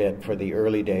quite a bit for the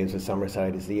early days of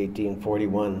Summerside is the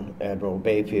 1841 Admiral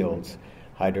Bayfield's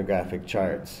hydrographic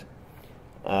charts,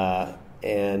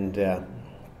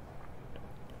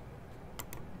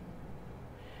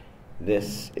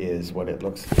 this is what it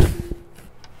looks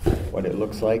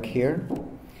like here.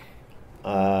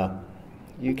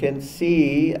 You can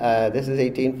see this is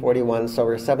 1841, so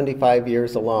we're 75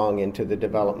 years along into the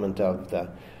development of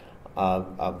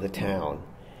the town,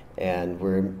 and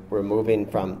we're moving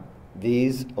from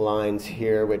these lines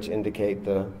here, which indicate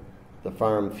the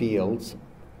farm fields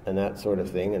and that sort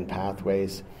of thing, and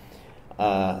pathways,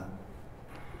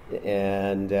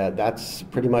 and that's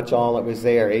pretty much all that was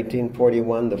there.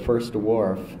 1841, the first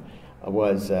wharf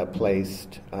was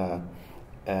placed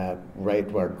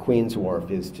right where Queen's Wharf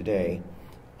is today.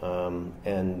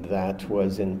 And that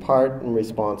was in part in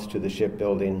response to the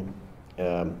shipbuilding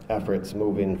efforts,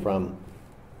 moving from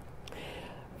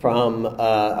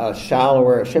a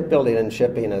shallower shipbuilding and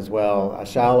shipping as well, a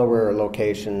shallower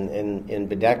location in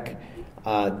Bedeck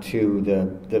to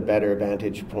the better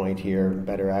vantage point here,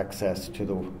 better access to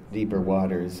the deeper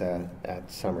waters at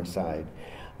Summerside.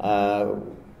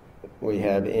 We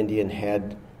have Indian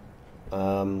Head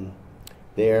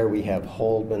there. We have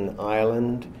Holman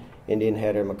Island, Indian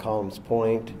Head or McCollum's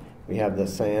Point. We have the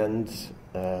sands,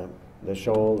 the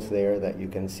shoals there that you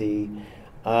can see,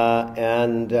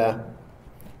 and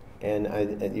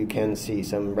you can see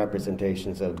some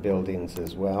representations of buildings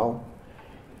as well.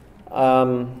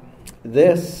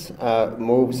 This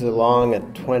moves along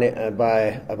at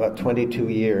by about 22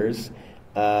 years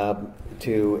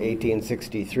to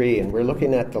 1863, and we're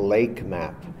looking at the lake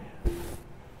map.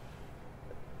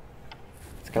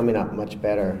 It's coming up much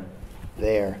better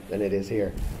there than it is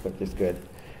here, which is good.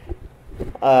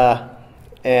 That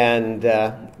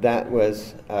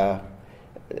was a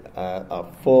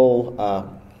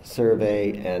full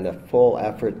survey and a full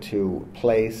effort to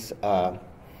place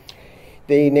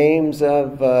the names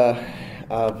of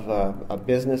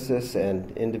businesses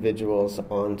and individuals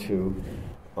onto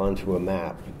a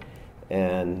map,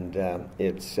 and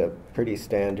it's a pretty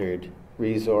standard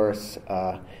resource.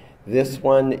 This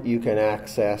one you can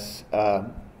access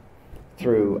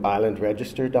through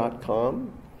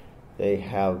islandregister.com. They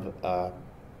have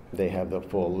the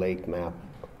full lake map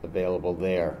available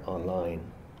there online.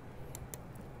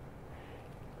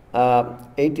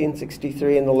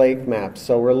 1863 in the lake map.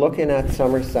 So we're looking at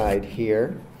Summerside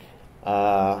here,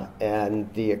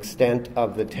 and the extent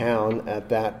of the town at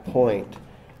that point.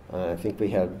 I think we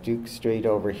have Duke Street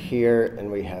over here, and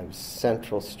we have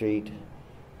Central Street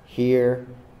here,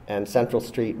 and Central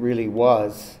Street really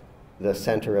was the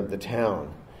center of the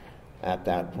town at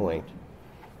that point.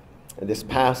 This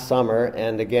past summer,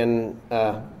 and again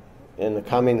in the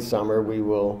coming summer, we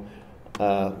will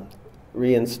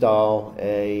reinstall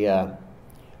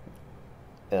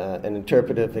an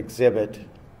interpretive exhibit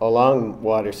along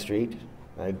Water Street.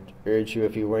 I'd urge you,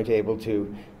 if you weren't able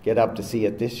to get up to see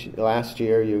it last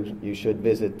year, you should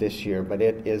visit this year. But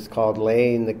it is called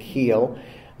Laying the Keel,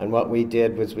 and what we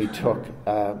did was we took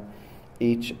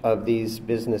each of these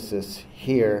businesses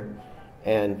here,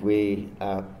 and we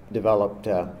developed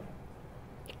a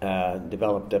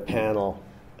panel,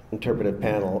 interpretive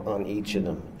panel on each of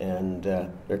them, and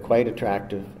they're quite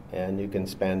attractive, and you can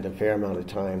spend a fair amount of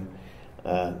time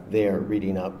there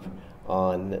reading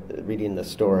the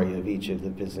story of each of the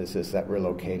businesses that were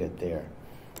located there.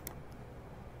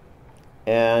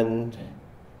 And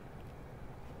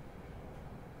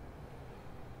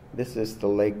this is the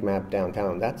lake map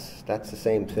downtown. That's the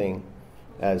same thing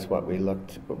as what we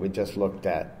just looked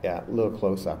at. Yeah, a little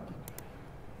close up.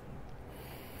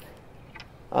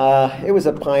 It was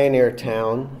a pioneer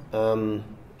town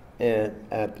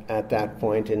at that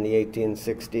point in the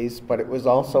 1860s, but it was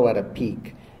also at a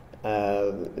peak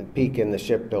in the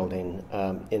shipbuilding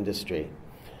industry,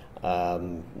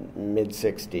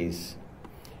 mid-60s.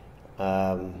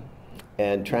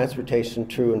 And transportation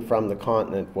to and from the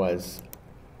continent was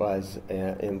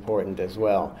important as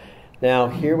well. Now,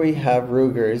 here we have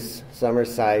Ruger's,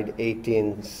 Summerside,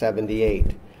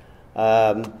 1878.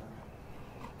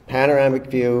 Panoramic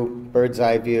view, bird's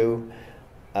eye view,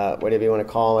 whatever you want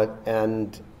to call it,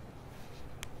 and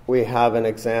we have an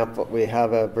example, we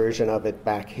have a version of it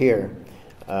back here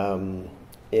in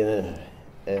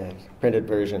a printed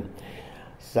version,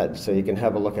 so you can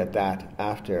have a look at that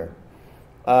after.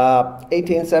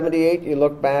 1878, you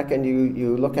look back and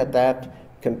you look at that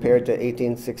compared to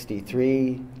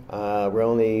 1863. We're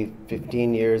only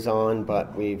 15 years on,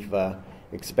 but we've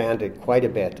expanded quite a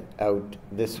bit out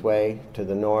this way to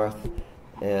the north,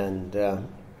 and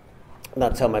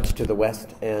not so much to the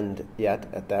west end yet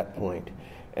at that point.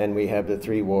 And we have the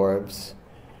 3 wharves,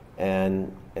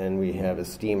 and we have a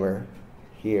steamer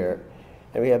here,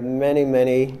 and we have many,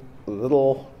 many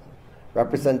little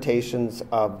representations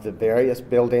of the various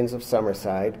buildings of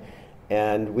Summerside.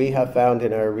 And we have found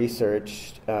in our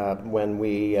research, when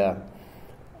we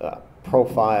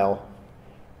profile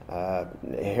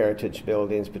heritage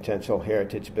buildings, potential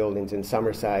heritage buildings in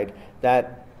Summerside,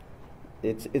 that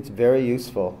it's very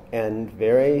useful and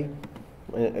very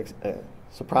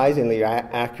surprisingly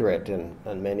accurate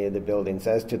in many of the buildings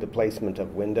as to the placement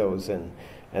of windows and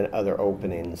other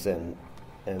openings and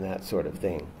that sort of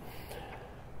thing.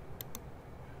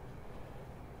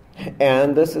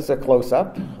 And this is a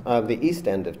close-up of the east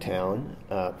end of town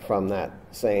from that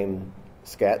same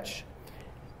sketch.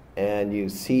 And you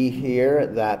see here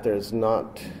that there's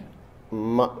not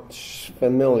much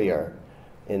familiar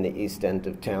in the east end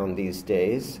of town these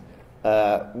days.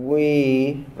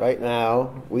 We,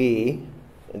 in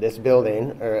this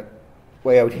building, are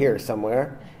way out here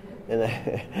somewhere. And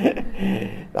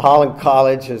the Holland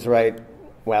College is right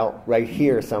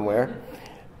here somewhere.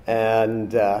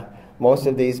 And most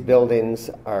of these buildings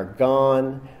are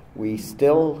gone. We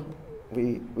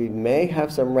may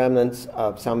have some remnants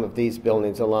of some of these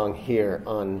buildings along here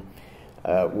on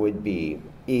would be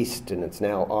East, and it's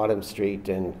now Autumn Street,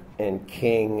 and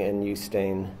King and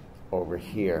Eustane over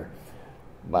here.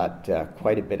 But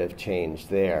quite a bit of change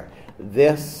there.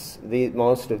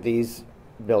 Most of these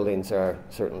buildings are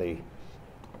certainly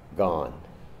gone.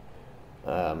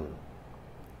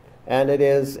 And it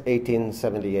is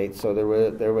 1878, so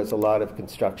there was a lot of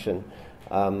construction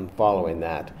following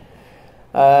that.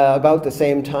 About the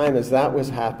same time as that was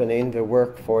happening, the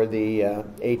work for the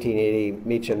 1880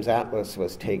 Meacham's Atlas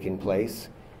was taking place,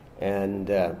 and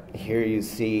here you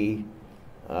see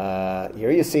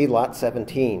Lot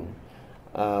 17,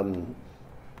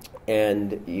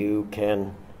 and you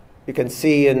can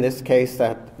see in this case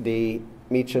that the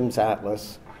Meacham's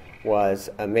Atlas was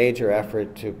a major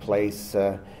effort to place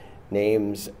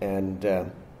names and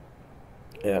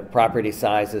property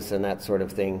sizes and that sort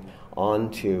of thing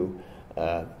onto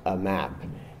a map,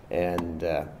 and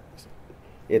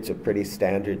it's a pretty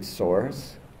standard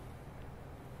source.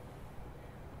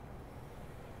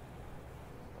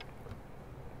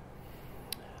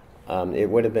 It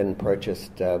would have been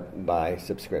purchased by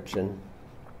subscription,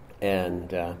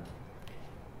 and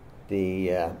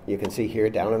you can see here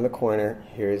down in the corner,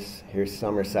 here's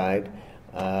Summerside.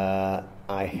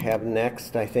 I have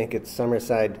next, I think it's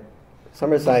Summerside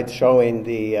showing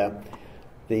the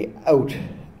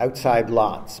outside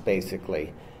lots,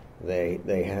 basically. They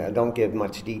don't give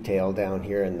much detail down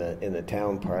here in the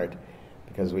town part,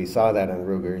 because we saw that on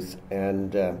Ruger's.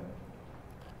 And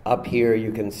up here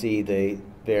you can see the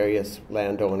various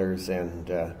landowners and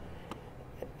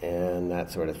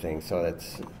that sort of thing. So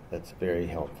that's very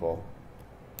helpful.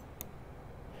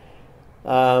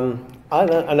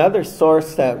 Another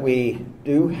source that we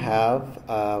do have,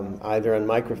 either in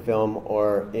microfilm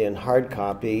or in hard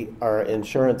copy, are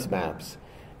insurance maps.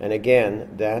 And again,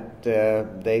 that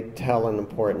they tell an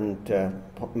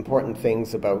important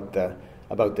things about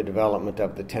the development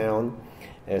of the town,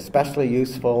 especially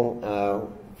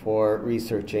useful for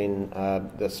researching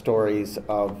the stories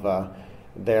of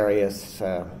various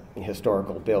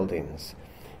historical buildings.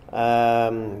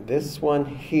 This one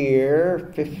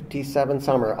here, 57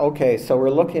 Summer. Okay, so we're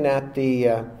looking at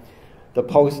the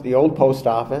old post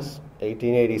office,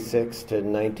 1886 to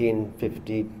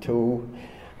 1952,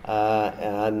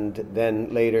 and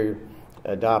then later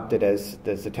adopted as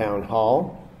the town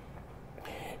hall.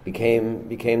 became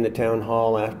the town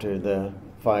hall after the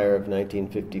fire of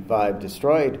 1955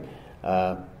 destroyed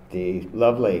the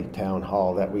lovely town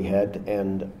hall that we had,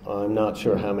 and I'm not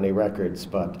sure how many records,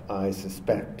 but I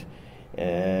suspect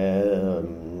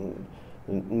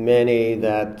many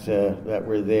that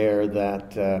were there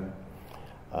that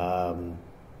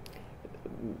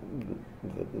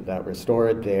were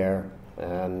stored there,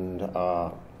 and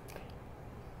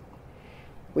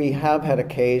we have had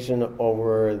occasion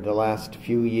over the last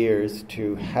few years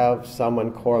to have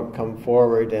someone come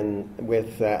forward and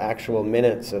with actual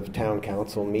minutes of town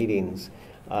council meetings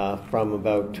from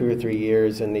about 2 or 3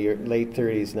 years in the late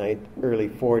 30s, early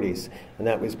 40s, and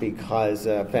that was because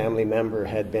a family member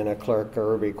had been a clerk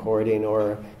or a recording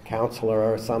or a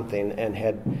counselor or something and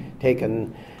had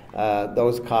taken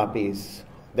those copies,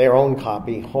 their own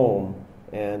copy, home,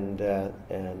 and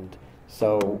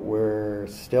so we're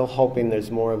still hoping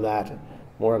there's more of that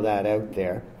out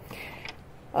there.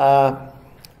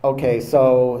 Okay,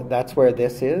 so that's where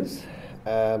this is,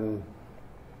 and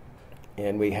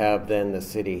we have then the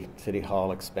city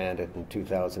hall expanded in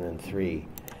 2003.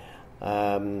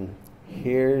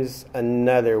 Here's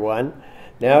another one.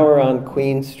 Now we're on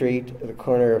Queen Street, the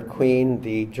corner of Queen,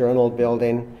 the Journal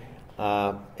building,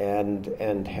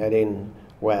 and heading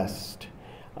west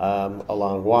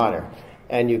along Water.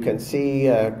 And you can see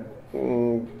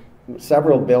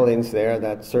several buildings there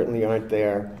that certainly aren't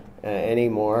there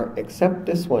anymore, except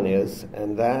this one is,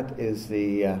 and that is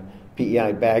the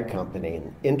PEI Bag Company,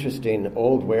 an interesting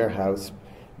old warehouse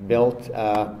built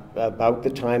about the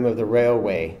time of the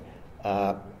railway.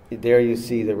 There you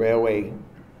see the railway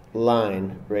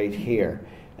line right here,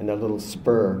 and a little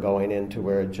spur going into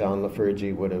where John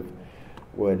Lafergie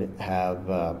would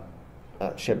have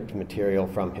shipped material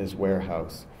from his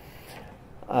warehouse.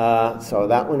 So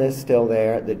that one is still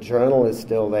there. The Journal is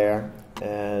still there,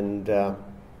 and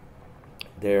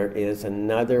there is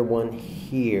another one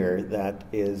here that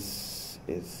it's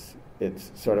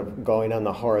sort of going on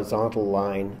the horizontal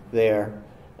line there,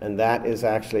 and that is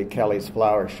actually Kelly's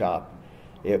Flower Shop.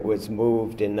 It was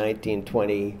moved in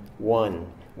 1921.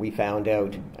 We found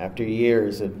out after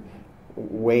years of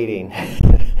waiting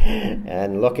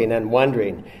and looking and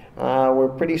wondering. We're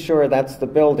pretty sure that's the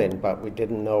building, but we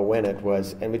didn't know when it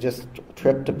was, and we just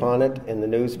tripped upon it in the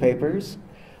newspapers.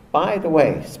 By the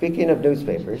way, speaking of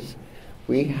newspapers,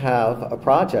 we have a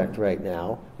project right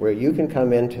now where you can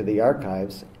come into the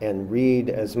archives and read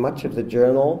as much of the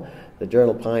Journal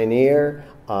Pioneer,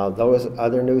 those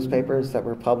other newspapers that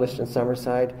were published in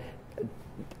Summerside,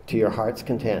 to your heart's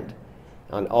content.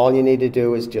 And all you need to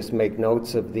do is just make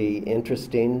notes of the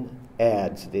interesting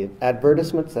ads, the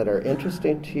advertisements that are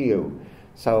interesting to you.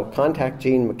 So contact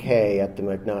Jean McKay at the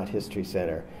McNaught History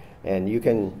Center. And you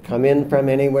can come in from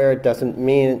anywhere. It doesn't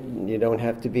mean you don't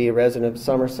have to be a resident of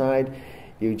Summerside.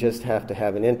 You just have to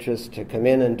have an interest to come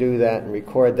in and do that and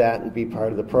record that and be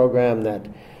part of the program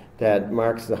that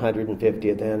marks the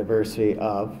 150th anniversary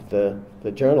of the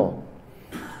Journal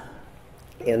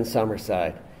in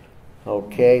Summerside.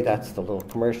 Okay, that's the little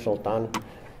commercial done.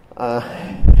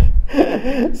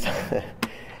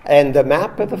 And the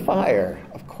map of the fire,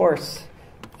 of course,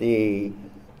 the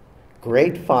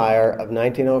Great Fire of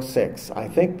 1906. I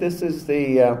think this is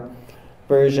the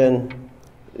version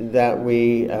that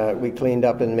we cleaned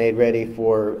up and made ready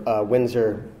for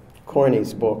Windsor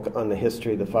Corney's book on the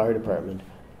history of the fire department.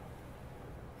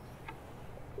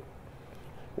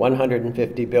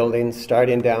 150 buildings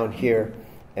starting down here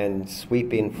and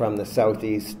sweeping from the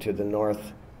southeast to the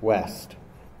northwest.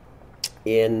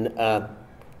 In,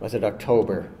 was it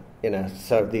October, in a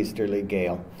southeasterly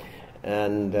gale.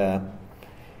 And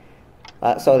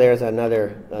so there's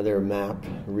another map,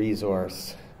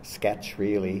 resource, sketch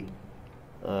really,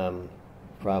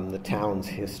 from the town's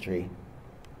history.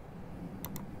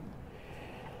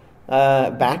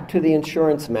 Back to the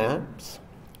insurance maps.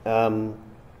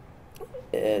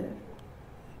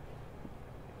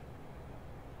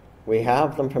 We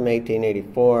have them from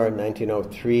 1884,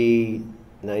 1903,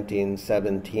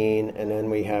 1917, and then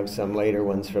we have some later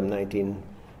ones from the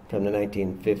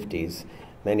 1950s.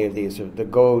 Many of these, the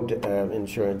Gold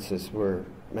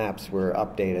maps were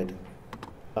updated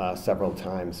several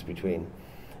times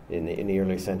in the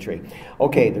early century.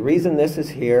 Okay, the reason this is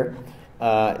here,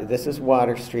 this is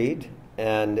Water Street,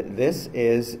 and this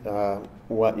is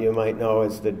what you might know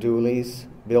as the Dooley's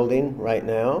building right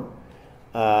now.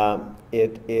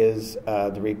 It is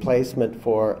the replacement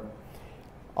for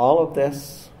all of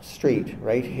this street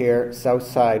right here. South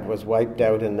Side was wiped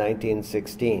out in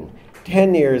 1916.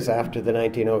 10 years after the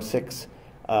 1906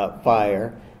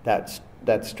 fire that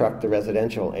struck the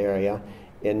residential area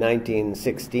in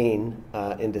 1916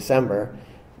 in December,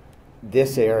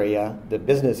 this area, the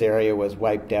business area, was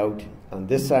wiped out on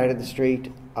this side of the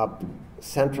street, up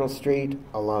Central Street,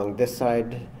 along this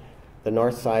side, the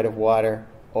north side of Water,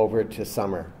 over to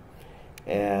Summer.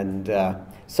 And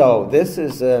so this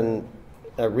is a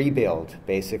rebuild,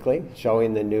 basically,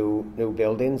 showing the new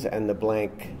buildings and the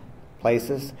blank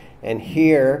places. And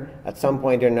here, at some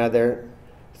point or another,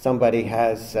 somebody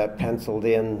has penciled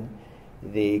in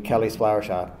the Kelly's Flower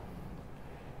Shop.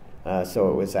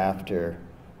 So it was after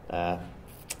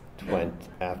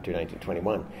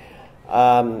 1921.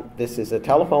 This is a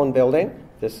telephone building.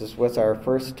 This was our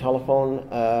first telephone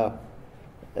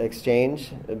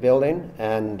exchange building,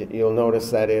 and you'll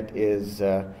notice that it is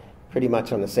pretty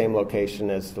much on the same location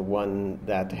as the one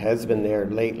that has been there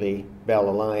lately, Bell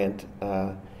Alliant,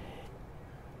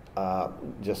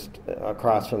 just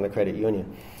across from the credit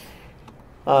union.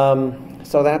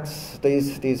 So that's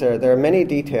there are many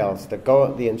details that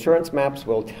go. The insurance maps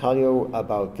will tell you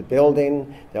about the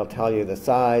building. They'll tell you the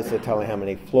size. They'll tell you how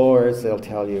many floors. They'll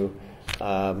tell you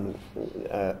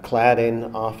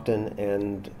cladding often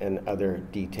and other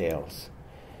details.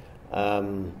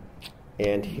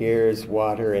 And here's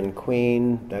Water and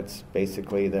Queen. That's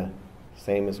basically the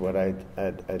same as what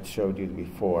I'd showed you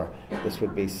before. This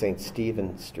would be St.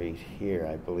 Stephen Street here,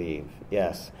 I believe.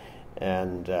 Yes.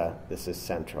 And this is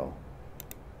Central.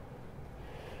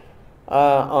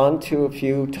 On to a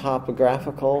few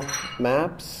topographical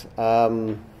maps.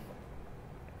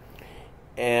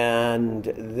 And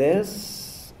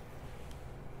this,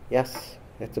 yes,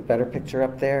 it's a better picture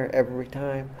up there every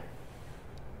time.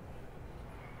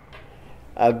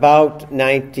 About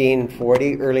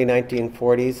 1940, early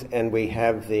 1940s, and we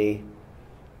have the,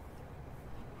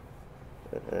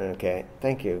 okay,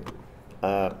 thank you.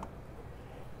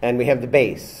 And we have the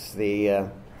base, the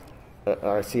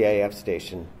RCAF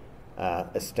station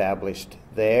established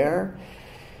there.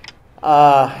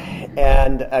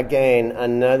 And again,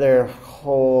 another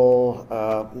whole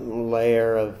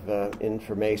layer of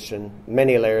information,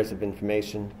 many layers of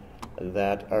information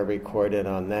that are recorded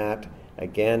on that.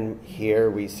 Again,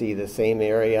 here we see the same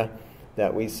area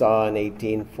that we saw in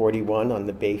 1841 on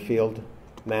the Bayfield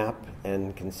map,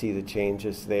 and can see the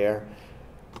changes there.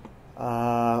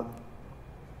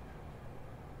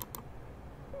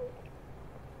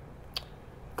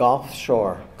 Gulf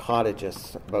Shore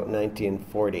cottages, about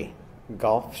 1940.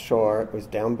 Gulf Shore was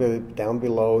down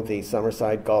below the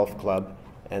Summerside Golf Club,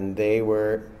 and they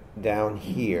were down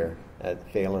here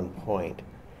at Phelan Point.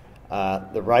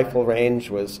 The rifle range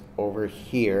was over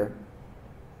here,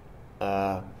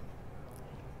 and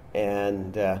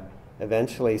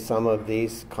eventually some of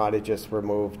these cottages were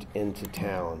moved into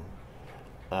town.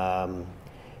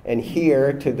 And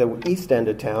here, to the east end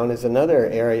of town, is another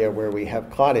area where we have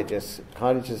cottages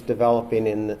developing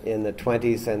in the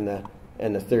 20s and the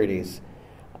 30s.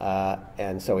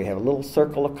 And so we have a little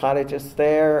circle of cottages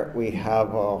there. We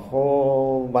have a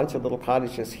whole bunch of little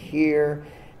cottages here,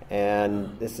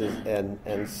 and this is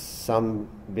and some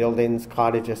buildings,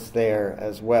 cottages there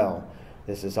as well.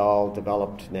 This is all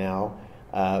developed now,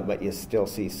 but you still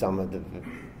see some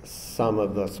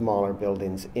of the smaller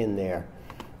buildings in there.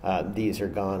 These are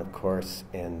gone, of course,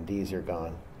 and these are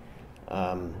gone.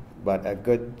 But a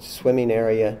good swimming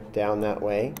area down that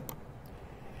way.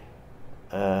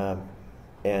 And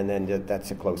then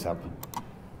that's a close-up.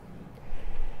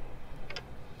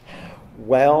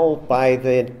 Well, by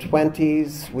the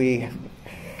 20s, we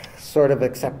sort of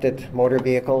accepted motor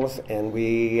vehicles, and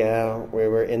we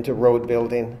were into road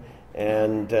building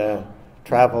and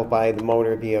travel by the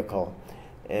motor vehicle.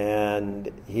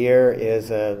 And here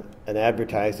is an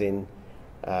advertising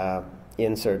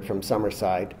insert from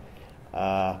Summerside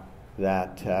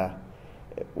that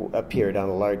appeared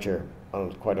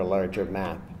on quite a larger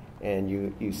map. And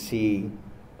you see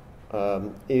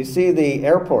the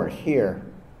airport here.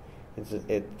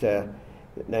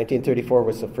 1934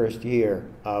 was the first year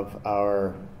of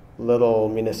our little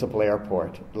municipal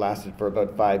airport. It lasted for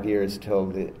about 5 years till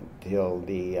the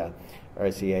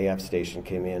RCAF station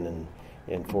came in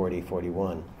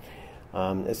 41.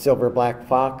 A silver black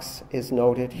fox is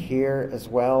noted here as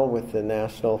well, with the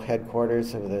national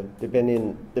headquarters of the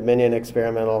Dominion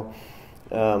Experimental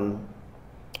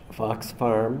Fox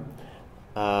Farm.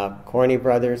 Corney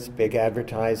Brothers, big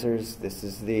advertisers. This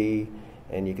is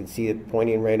and you can see it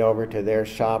pointing right over to their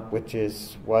shop, which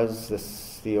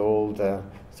was the old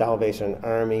Salvation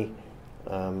Army.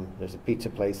 There's a pizza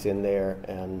place in there,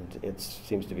 and it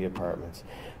seems to be apartments.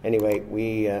 Anyway,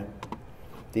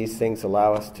 these things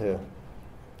allow us to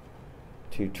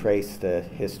trace the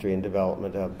history and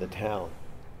development of the town.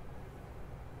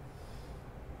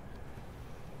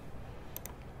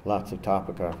 Lots of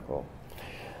topographical.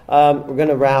 We're going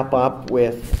to wrap up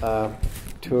with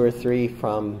 2 or 3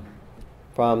 from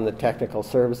the Technical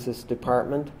Services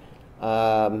Department.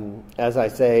 As I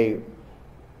say,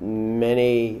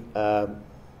 many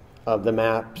of the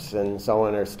maps and so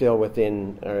on are still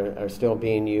are still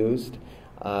being used.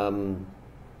 But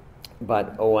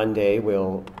one day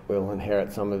we'll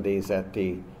inherit some of these at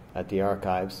the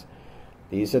archives.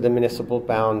 These are the municipal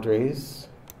boundaries.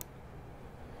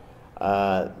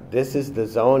 This is the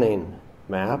zoning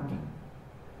map.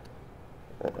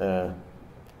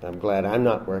 I'm glad I'm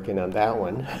not working on that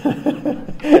one.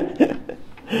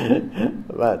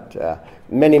 But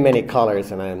many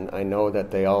colors, and I know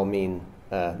that they all mean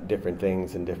different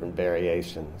things and different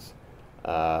variations.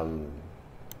 And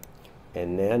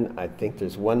then I think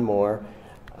there's one more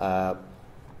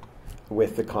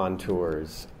with the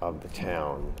contours of the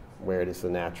town. Where does the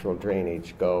natural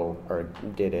drainage go, or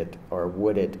did it, or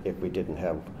would it if we didn't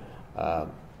have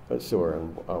sewer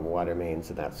and water mains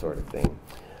and that sort of thing?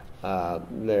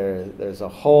 There's a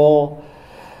whole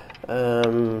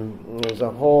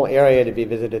area to be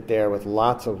visited there with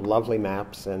lots of lovely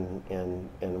maps and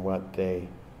what they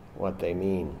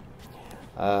mean.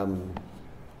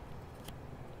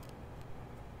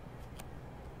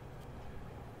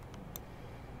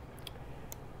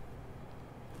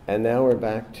 And now we're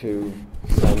back to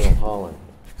Samuel Holland.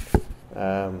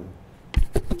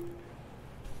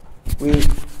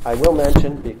 I will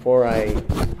mention before I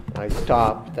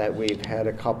stop that we've had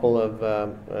a couple of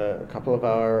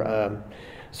our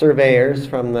surveyors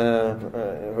from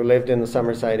who lived in the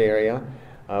Summerside area.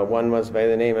 One was by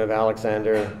the name of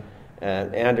Alexander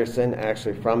Anderson,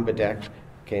 actually from Bedeck,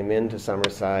 came into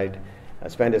Summerside,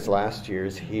 spent his last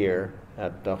years here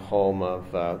at the home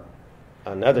of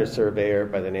another surveyor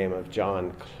by the name of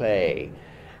John Clay.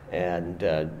 And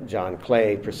John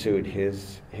Clay pursued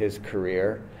his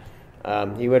career.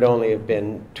 He would only have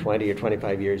been 20 or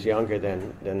 25 years younger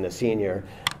than the senior.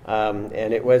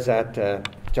 And it was at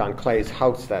John Clay's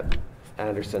house that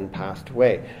Anderson passed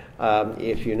away.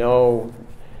 If you know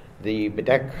the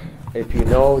Bedeck, if you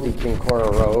know the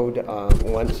Kincora Road,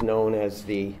 once known as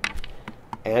the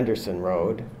Anderson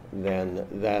Road, then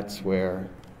that's where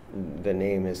the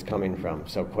name is coming from.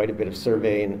 So quite a bit of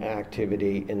surveying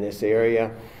activity in this area.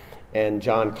 And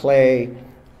John Clay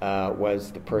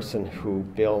was the person who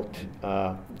built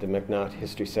the McNaught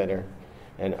History Center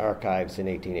and Archives in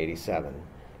 1887.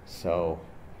 So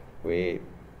we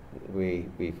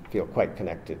feel quite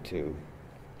connected to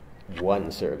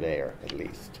one surveyor at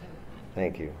least.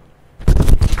 Thank you.